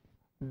to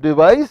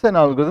devise an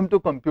algorithm to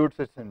compute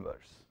its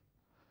inverse.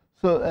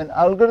 So, an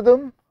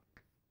algorithm,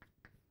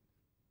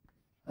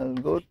 I will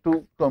go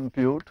to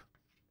compute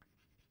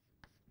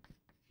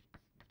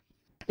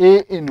A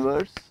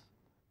inverse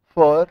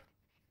for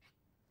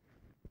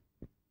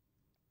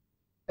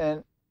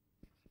an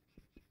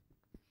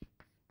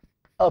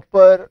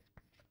upper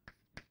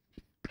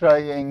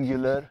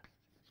triangular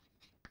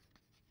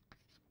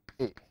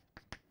A.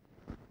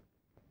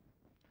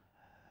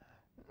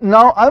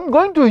 Now, I am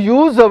going to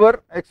use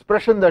our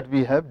expression that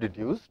we have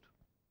deduced,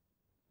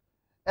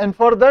 and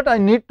for that I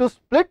need to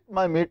split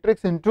my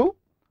matrix into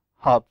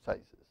half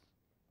sizes.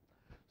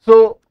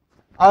 So,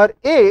 our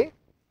A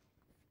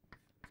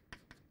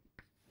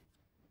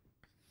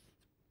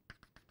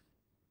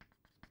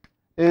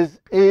is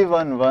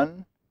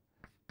A11,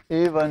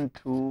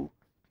 A12,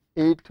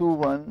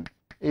 A21,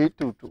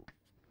 A22.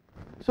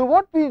 So,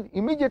 what we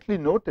immediately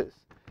notice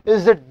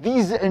is that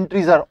these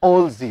entries are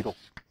all 0.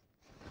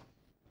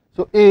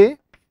 So,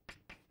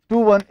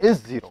 A21 is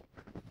 0.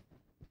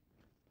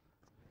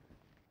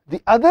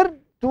 The other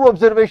two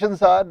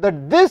observations are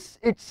that this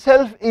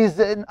itself is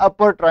an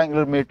upper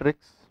triangular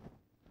matrix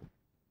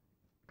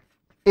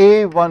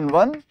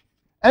A11,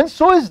 and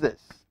so is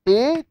this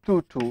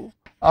A22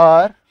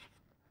 are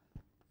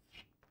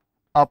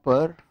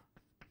upper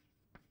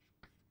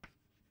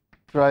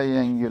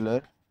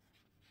triangular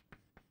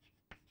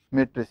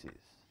matrices,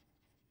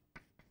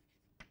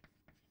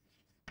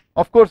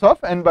 of course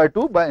of n by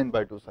 2 by n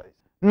by 2 size.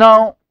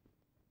 Now,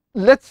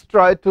 let us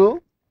try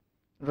to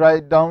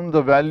write down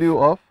the value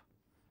of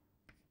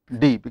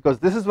D, because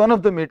this is one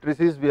of the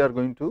matrices we are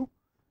going to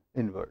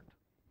invert.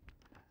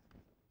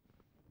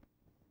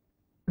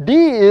 D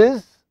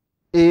is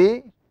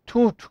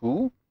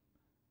A22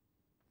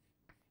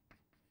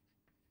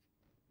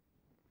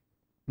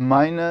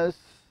 minus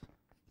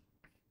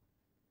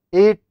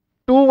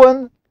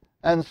A21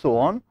 and so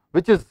on,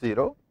 which is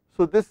 0.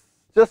 So, this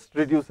just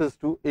reduces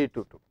to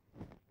A22.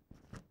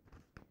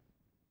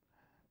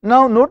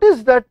 Now,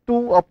 notice that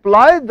to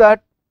apply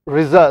that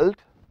result,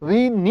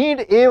 we need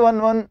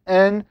A11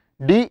 and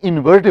D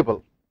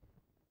invertible.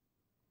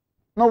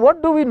 Now,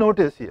 what do we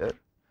notice here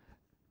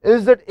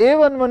is that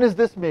A11 is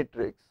this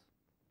matrix.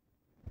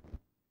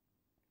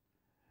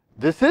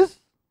 This is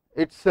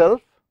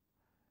itself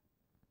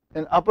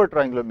an upper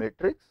triangular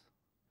matrix.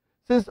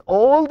 Since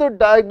all the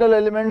diagonal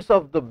elements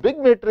of the big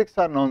matrix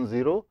are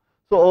non-zero,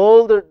 so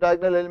all the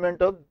diagonal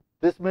element of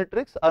this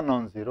matrix are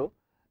non-zero,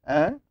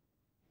 and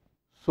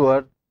so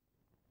are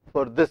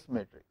for this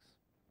matrix.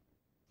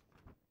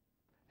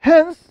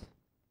 Hence,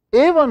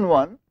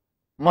 A11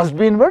 must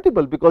be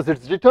invertible because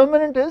its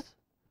determinant is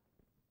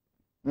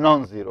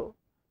non-zero.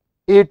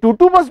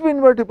 A22 must be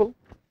invertible.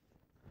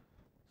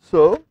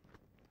 So,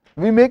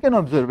 we make an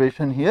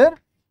observation here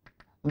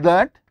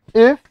that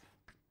if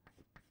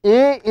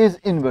A is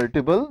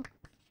invertible,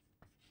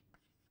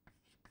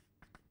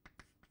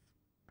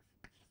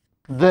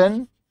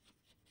 then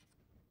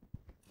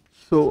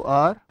so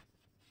are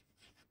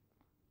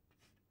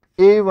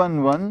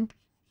A11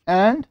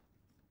 and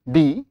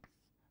D,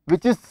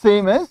 which is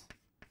same as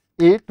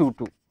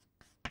A22.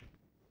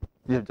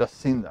 We have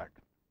just seen that.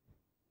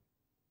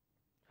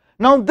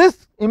 Now,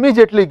 this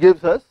immediately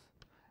gives us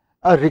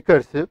a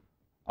recursive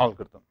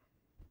algorithm.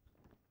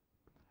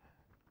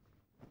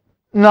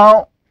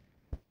 Now,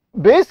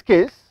 base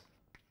case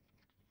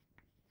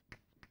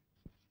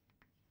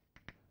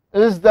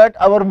is that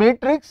our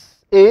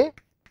matrix A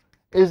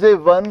is a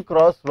 1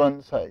 cross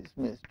 1 size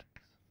matrix.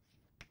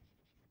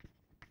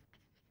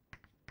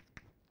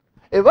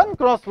 A 1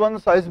 cross 1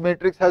 size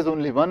matrix has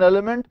only one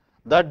element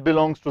that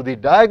belongs to the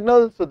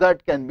diagonal, so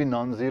that can be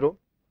non-zero.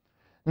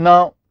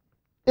 Now,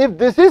 if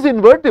this is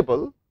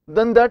invertible,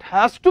 then that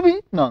has to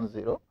be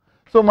non-zero.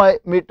 So, my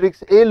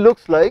matrix A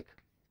looks like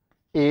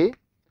A,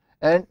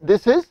 and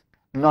this is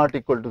not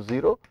equal to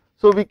 0.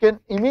 So, we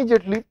can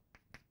immediately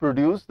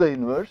produce the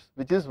inverse,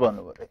 which is 1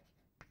 over A.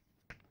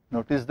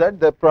 Notice that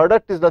the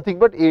product is nothing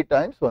but A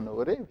times 1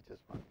 over A, which is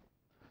 1.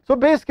 So,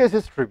 base case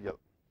is trivial.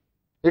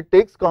 It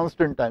takes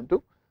constant time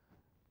to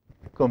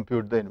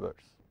compute the inverse.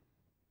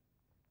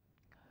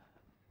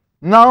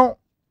 Now,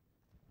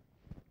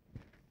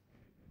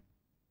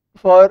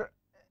 for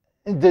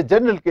the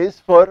general case,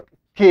 for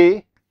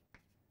K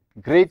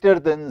greater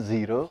than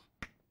 0,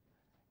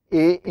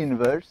 A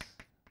inverse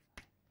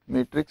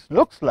matrix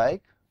looks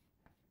like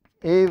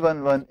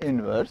A11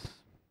 inverse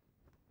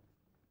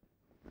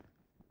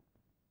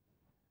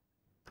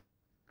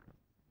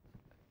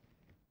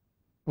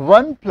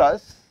one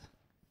plus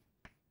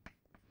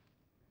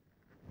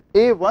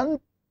A12,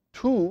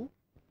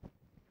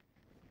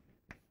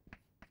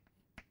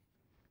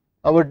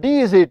 our D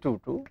is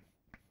A22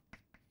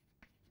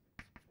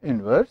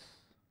 inverse,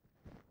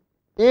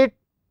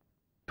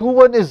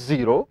 A21 is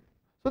 0,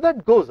 so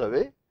that goes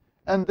away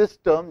and this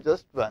term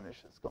just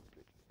vanishes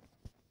completely.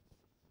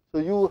 So,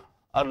 you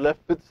are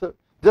left with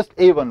just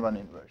A11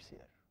 inverse here.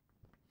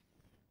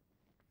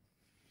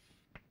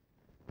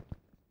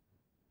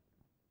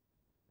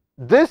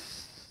 this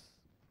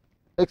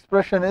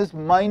expression is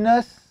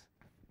minus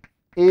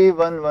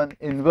A11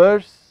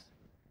 inverse,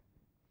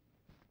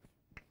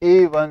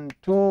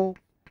 A12,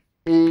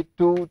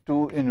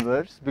 A22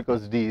 inverse,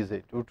 because D is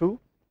A22.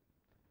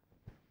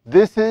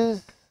 This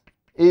is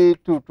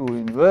A22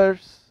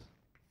 inverse,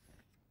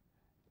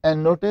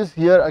 and notice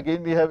here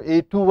again we have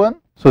A21.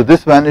 So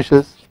this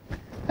vanishes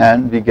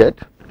and we get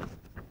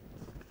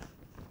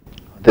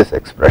this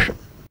expression.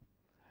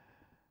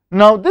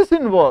 Now this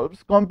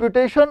involves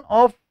computation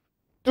of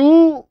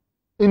two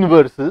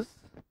inverses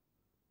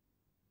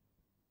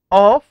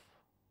of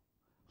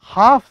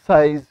half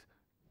size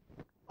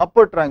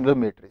upper triangular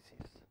matrices.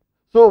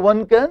 So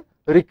one can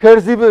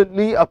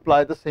recursively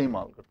apply the same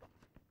algorithm.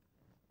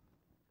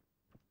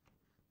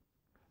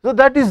 So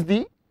that is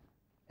the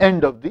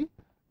end of the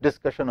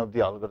discussion of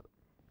the algorithm.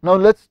 Now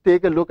let us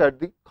take a look at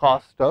the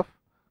cost of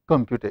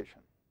computation.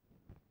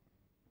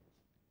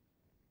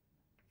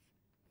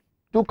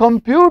 To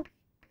compute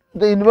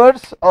the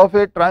inverse of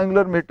a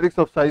triangular matrix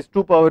of size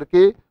 2 power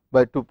k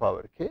by 2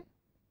 power k,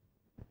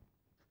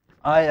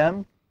 I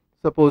am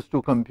supposed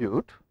to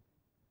compute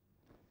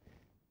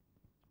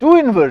two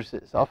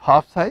inverses of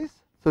half size.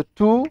 So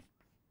 2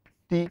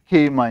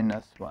 tk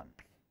minus 1,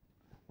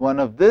 one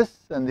of this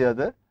and the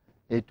other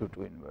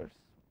A22 inverse.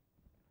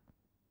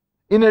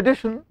 In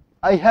addition,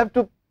 I have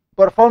to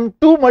perform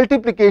two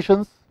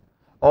multiplications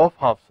of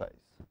half size,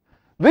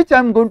 which I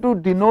am going to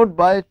denote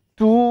by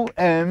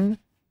 2m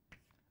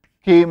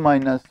k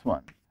minus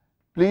 1.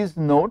 Please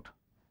note,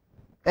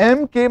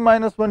 m k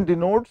minus 1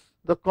 denotes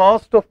the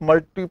cost of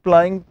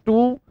multiplying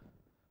 2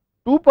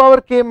 power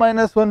k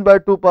minus 1 by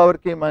 2 power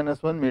k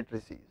minus 1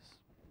 matrices.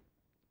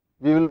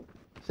 We will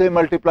say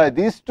multiply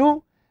these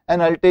two,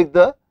 and I will take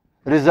the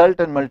result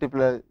and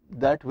multiply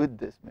that with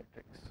this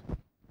matrix.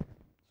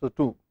 So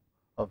 2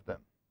 of them.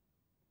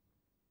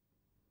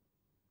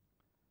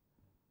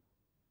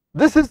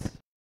 This is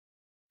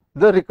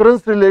the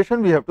recurrence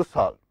relation we have to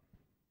solve.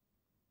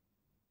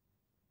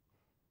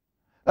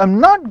 I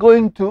am not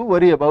going to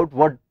worry about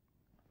what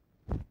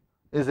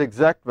is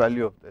exact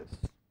value of this.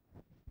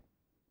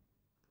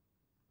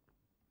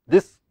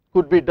 This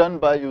could be done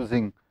by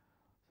using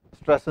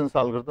Strasson's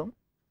algorithm,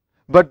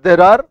 but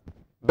there are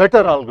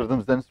better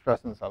algorithms than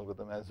Strasson's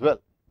algorithm as well.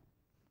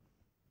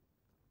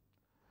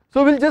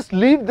 So we will just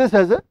leave this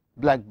as a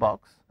black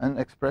box and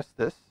express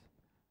this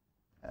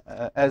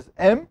as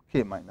m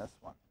k minus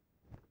 1.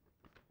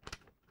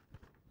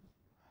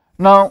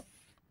 Now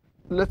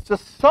let us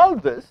just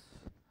solve this.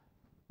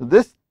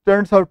 This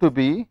turns out to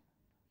be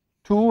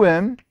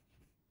 2m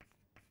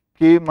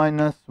k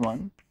minus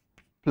 1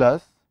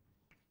 plus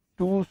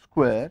 2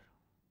 square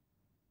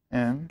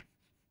m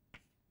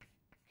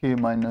k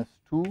minus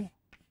 2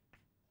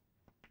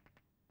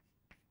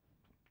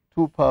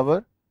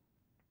 power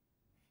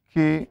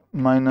k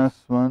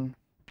minus 1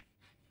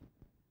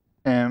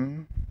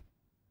 m,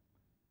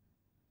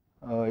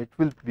 it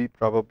will be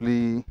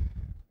probably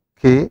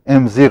k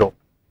m0.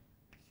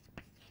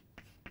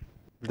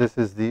 This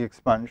is the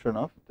expansion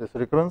of this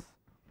recurrence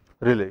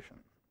relation.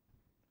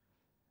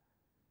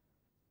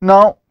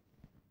 Now,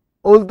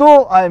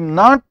 although I am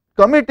not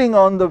committing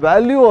on the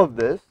value of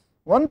this,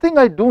 one thing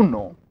I do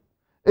know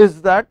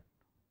is that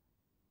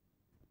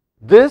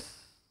this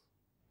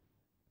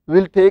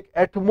will take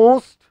at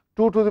most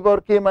 2 to the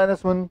power k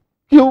minus 1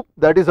 cube,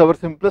 that is our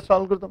simplest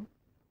algorithm.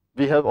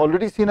 We have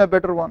already seen a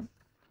better one,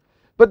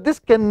 but this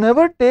can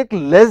never take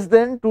less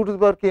than 2 to the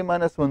power k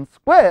minus 1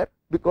 square,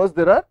 because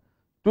there are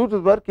 2 to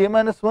the power k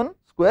minus 1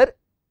 square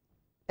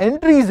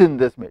entries in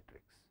this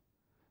matrix.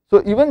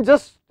 So even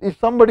just if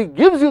somebody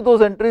gives you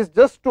those entries,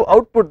 just to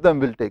output them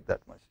will take that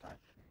much time.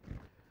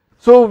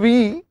 So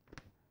we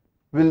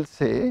will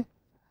say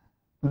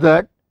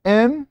that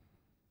m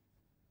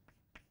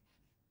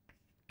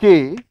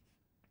k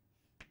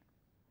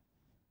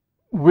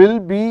will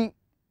be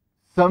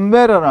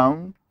somewhere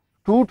around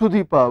 2 to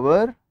the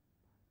power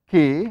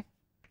k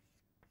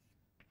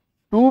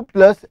 2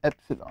 plus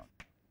epsilon.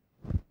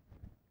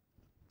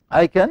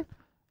 I can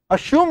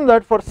assume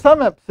that for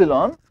some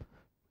epsilon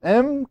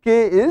m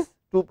k is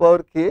 2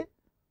 power k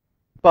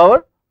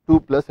power 2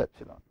 plus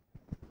epsilon,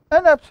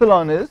 and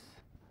epsilon is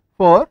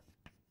for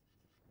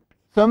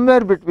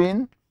somewhere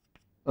between,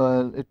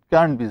 it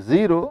can't be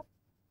 0,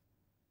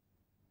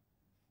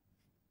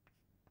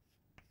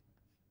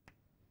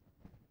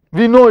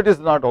 we know it is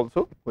not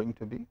also going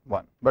to be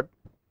 1, but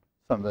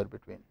somewhere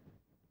between.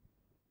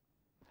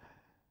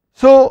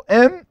 So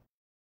m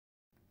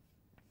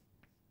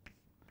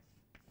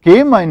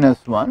k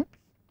minus 1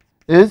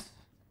 is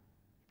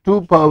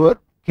 2 power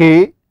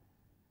k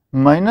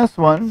minus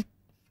 1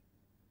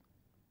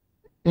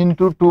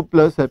 into 2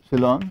 plus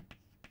epsilon,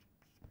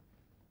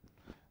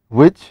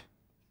 which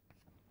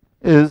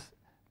is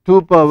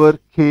 2 power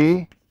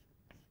k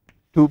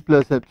 2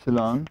 plus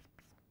epsilon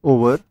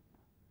over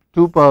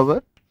 2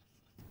 power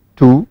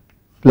 2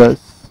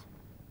 plus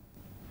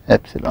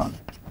epsilon.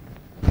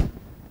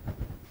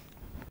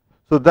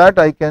 So that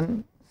I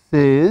can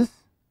say is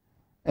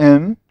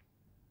m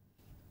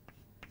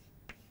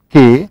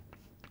k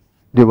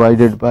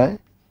divided by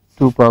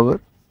 2 power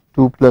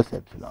 2 plus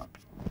epsilon.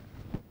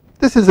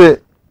 This is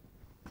a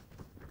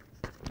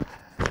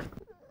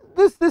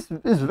this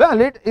is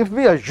valid if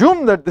we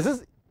assume that this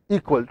is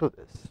equal to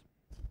this.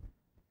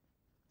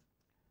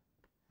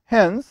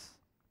 Hence,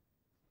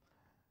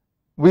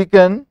 we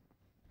can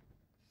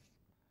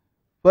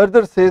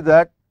further say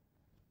that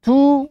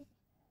 2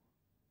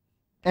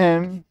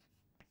 m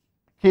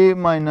k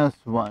minus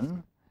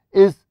 1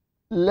 is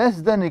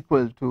less than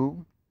equal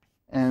to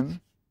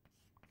m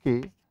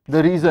k.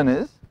 The reason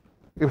is,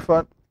 if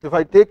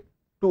I take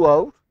 2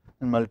 out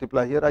and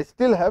multiply here, I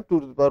still have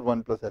 2 to the power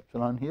 1 plus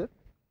epsilon here.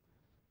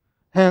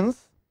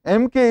 Hence,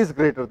 m k is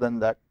greater than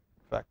that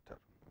factor.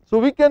 So,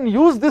 we can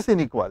use this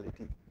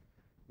inequality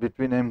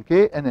between m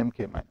k and m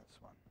k minus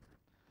 1.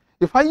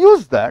 If I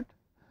use that,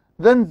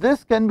 then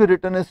this can be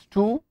written as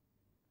 2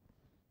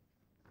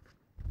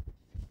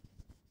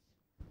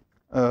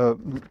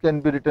 can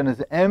be written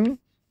as m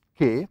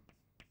k.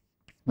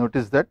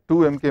 Notice that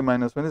 2 m k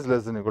minus 1 is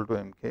less than or equal to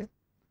m k,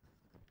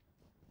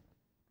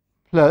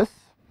 plus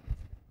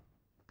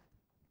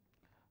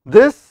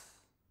this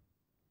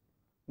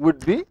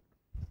would be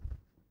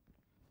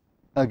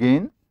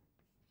again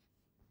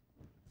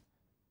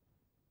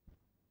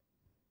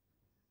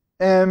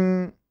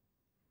m.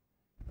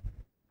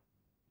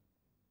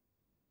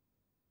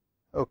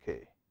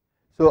 Okay,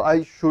 so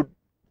I should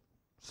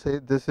say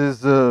this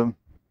is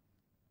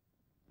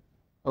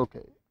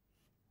okay.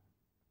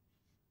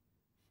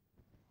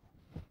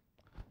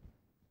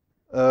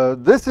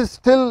 This is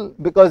still,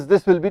 because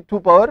this will be 2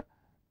 power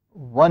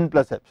 1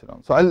 plus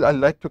epsilon. So, I will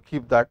like to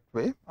keep that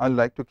way, I will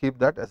like to keep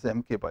that as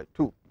m k by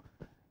 2,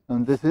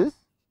 and this is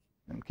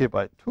m k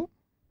by 2,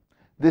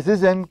 this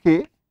is m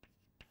k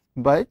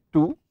by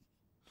 2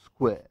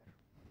 square.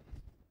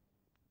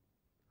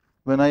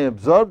 When I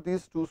absorb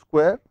these 2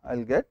 square, I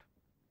will get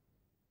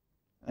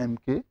m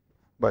k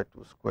by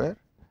 2 square,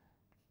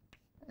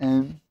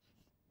 m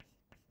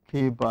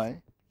k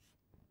by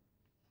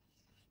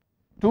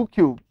 2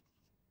 cube,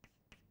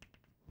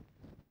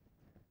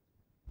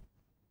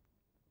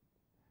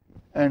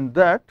 and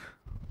that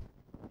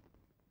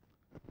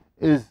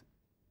is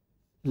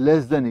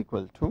less than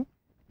equal to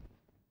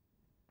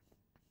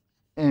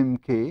m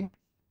k.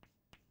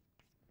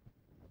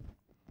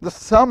 The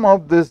sum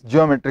of this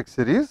geometric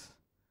series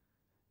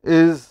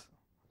is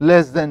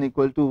less than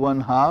equal to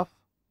 1/2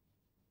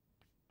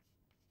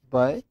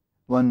 by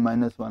 1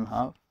 minus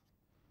 1/2.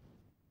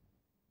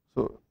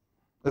 So,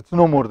 it is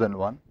no more than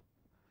 1.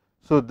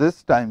 So,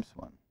 this times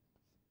 1.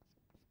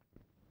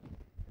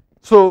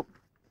 So,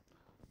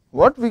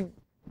 what we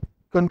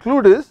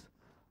conclude is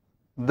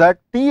that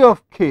T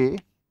of k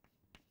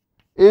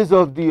is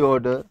of the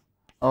order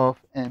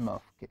of m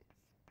of k.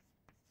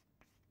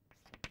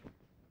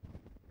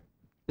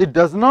 It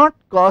does not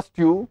cost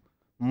you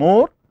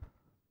more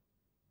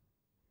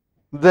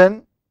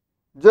than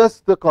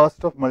just the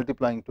cost of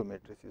multiplying two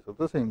matrices of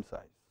the same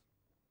size.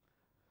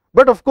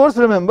 But of course,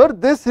 remember,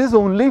 this is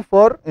only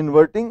for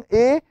inverting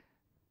a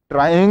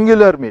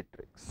triangular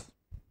matrix.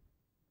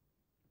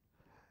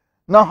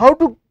 Now, how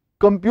to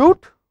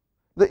compute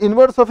the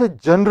inverse of a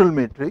general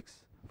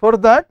matrix? For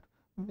that,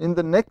 in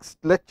the next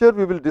lecture,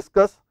 we will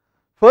discuss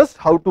first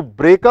how to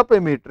break up a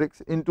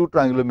matrix into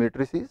triangular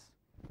matrices,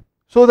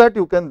 so that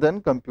you can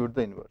then compute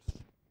the inverse.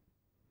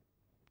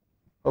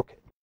 Okay.